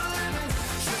hopes for a living,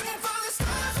 shooting for the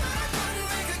stars when I couldn't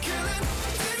make a killing.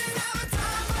 Didn't have a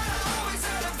dime, but I always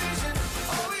had a vision,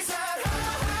 always had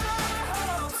high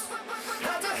hopes.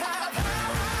 Had to have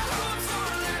high hopes for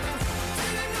a living,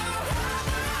 didn't know how,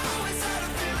 but I always had a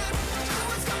feeling I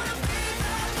was gonna be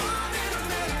that one in a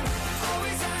million.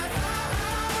 Always had high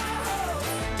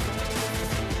hopes.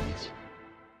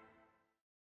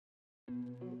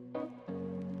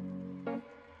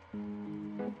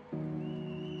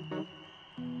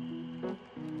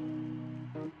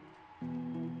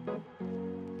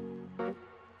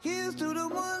 Here's to the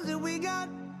ones that we got.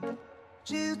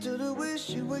 Cheers to the wish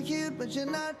you were here, but you're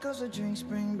not. 'Cause the drinks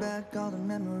bring back all the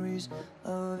memories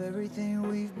of everything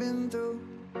we've been through.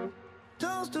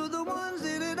 Toast to the ones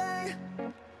here today.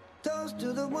 Toast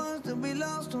to the ones that we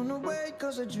lost on the way.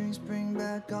 'Cause the drinks bring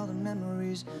back all the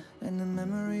memories, and the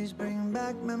memories bring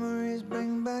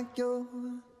back your.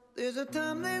 There's a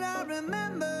time that I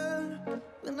remember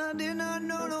when I did not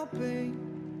know no pain,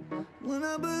 when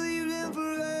I believed in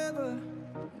forever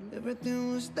and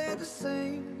everything would stay the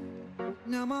same.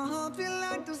 Now my heart feel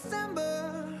like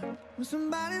December when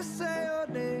somebody say your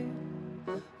name.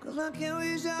 'Cause I can't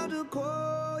reach out to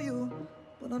call you,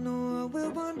 but I know I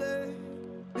will one day.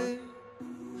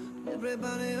 Yeah.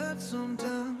 Everybody hurts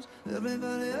sometimes,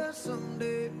 everybody hurts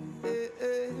someday. Yeah,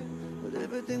 yeah. But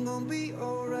everything gon' be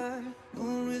alright.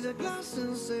 Gonna raise a glass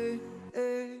and say,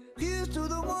 hey. Here's to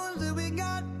the ones that we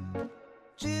got.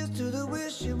 Cheers to the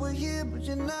wish you were here, but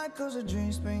you're not. 'Cause the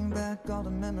drinks bring back all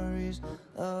the memories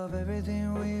of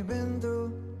everything we've been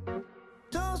through.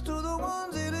 Toast to the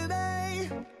ones here today.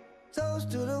 Toast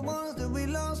to the ones that we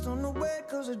lost on the way.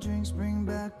 'Cause the drinks bring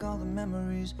back all the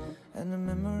memories, and the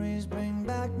memories bring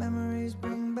back your. Memories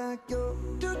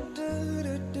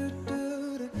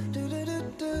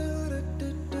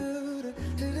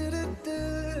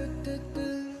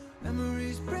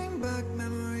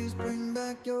bring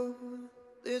back your.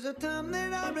 There's a time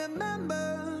that I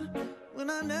remember when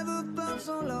I never felt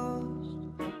so lost,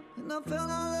 and I felt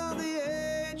all of the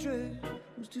hatred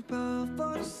was too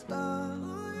powerful to stop.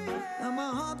 Now my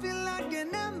heart feel like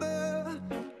an ember,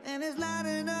 and it's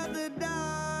lighting up the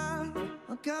dark.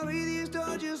 I'll carry these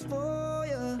torches for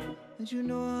you, and you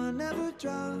know I'll never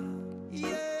drop.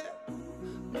 Yeah.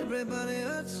 Everybody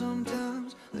hurts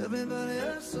sometimes, everybody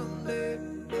hurts someday.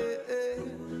 Yeah, yeah.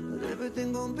 But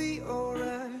everything gon' be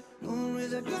alright. Gonna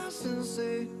raise a glass and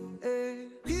say, hey.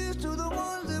 Here's to the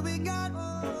ones that we got.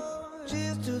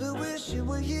 Cheers to the wish you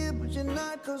were here, but you're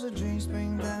not. 'Cause the drinks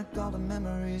bring back all the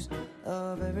memories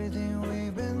of everything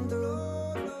we've been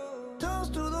through.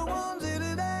 Toast to the ones here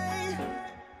today.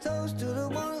 Toast to the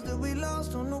ones that we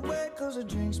lost on the way. cause the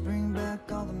drinks bring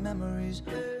back all the memories.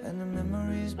 And the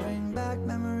memories bring back your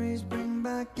memories bring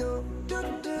back your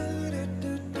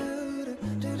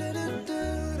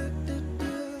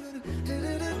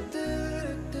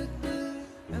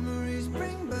memories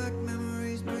bring back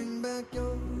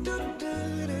your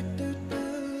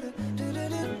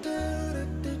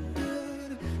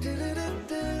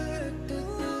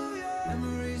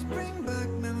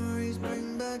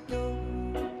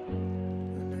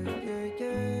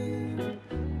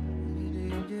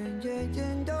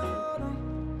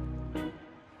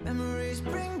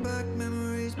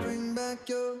memories bring back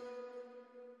your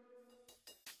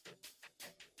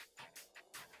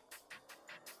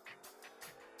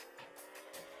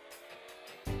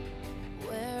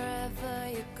Wherever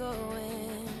you're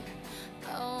going,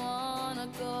 I wanna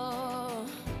go.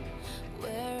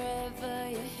 Wherever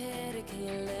you're headed, can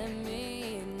you let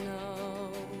me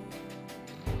know?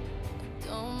 I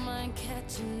don't mind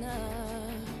catching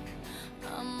up,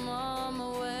 I'm on my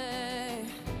way.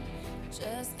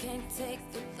 Just can't take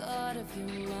the thought of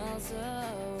you miles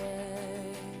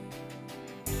away.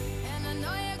 And I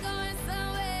know you're going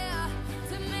somewhere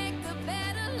to make a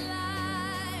better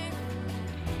life.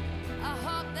 I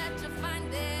hope that you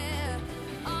find it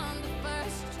on the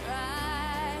first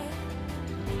try.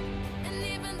 And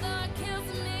even though it kills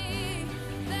me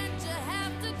that you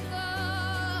have to go,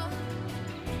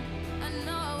 I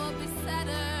know it will be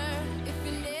sadder if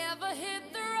you never hit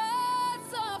the road.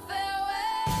 So farewell.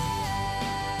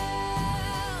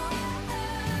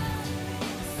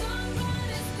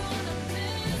 Somebody's gonna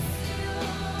miss you.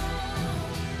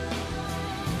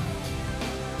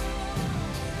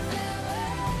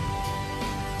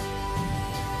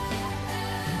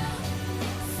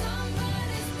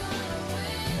 Somebody's gonna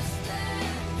wish that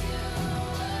you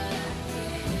were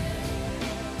here.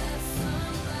 That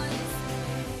somebody's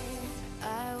me.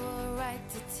 I will write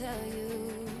to tell you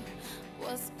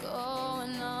what's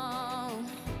going on,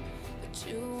 but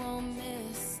you won't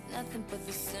miss nothing but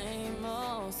the same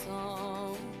old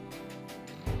song.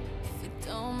 If you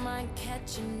don't mind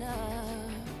catching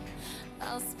up,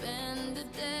 I'll spend a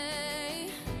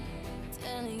day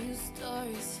telling you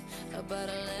stories about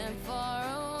a land far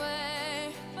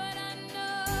away. But I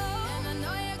know, and I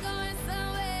know you're going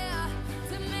somewhere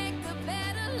to make a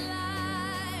better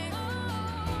life.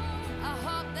 I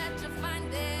hope that you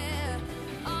find it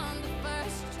on the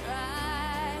first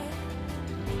try.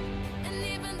 And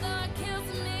even though it kills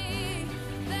me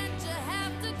that you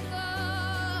have to go,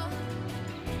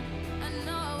 I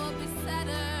know it will be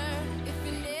sadder if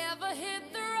you never hit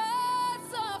the road.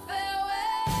 So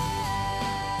farewell.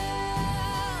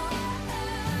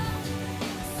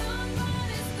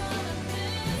 Somebody's gonna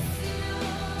miss you.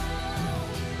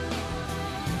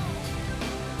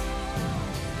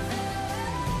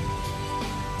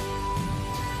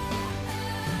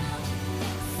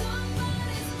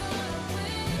 Somebody's gonna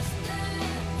wish that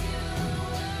you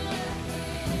were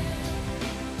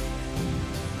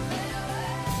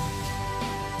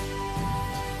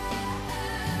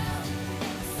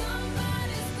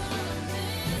Somebody's gonna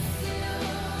miss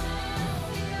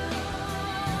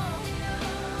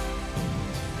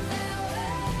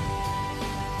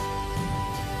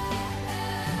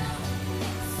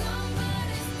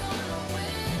Somebody's gonna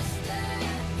wish that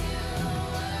you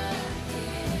were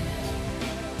here.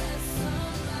 That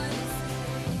somebody's me.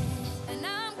 And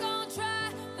I'm gonna try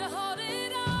to hold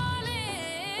it all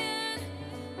in.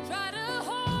 Try to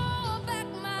hold back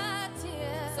my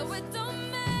tears so it don't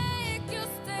make you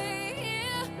stay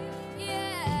here.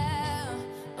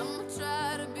 Yeah, I'ma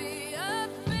try to be a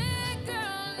big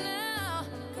girl now,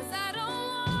 'cause I don't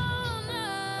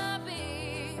wanna be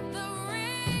the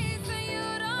reason you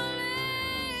don't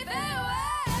leave.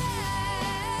 Farewell.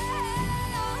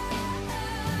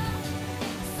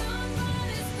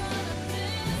 Somebody's gonna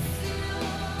miss you.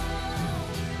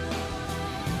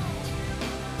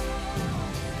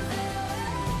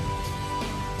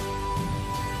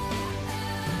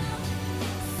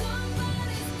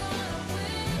 Somebody's gonna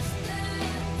wish that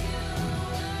you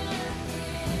were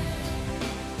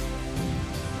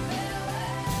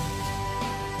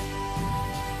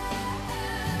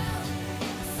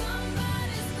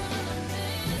Somebody's gonna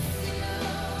miss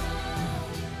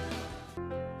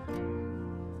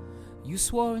You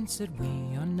swore and said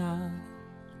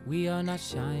we are not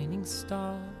shining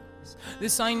stars.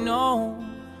 This I know,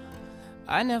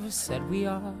 I never said we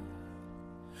are.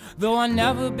 Though I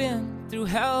never been through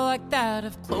hell like that,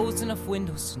 I've closed enough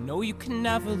windows to know you can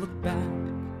never look back.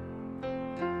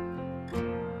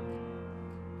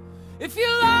 If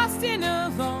you're lost and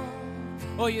alone,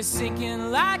 or you're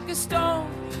sinking like a stone,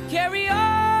 carry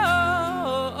on.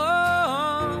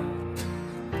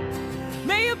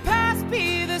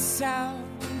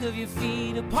 sound of your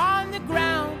feet upon the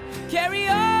ground. Carry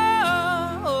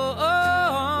on,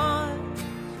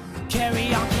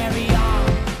 carry on, carry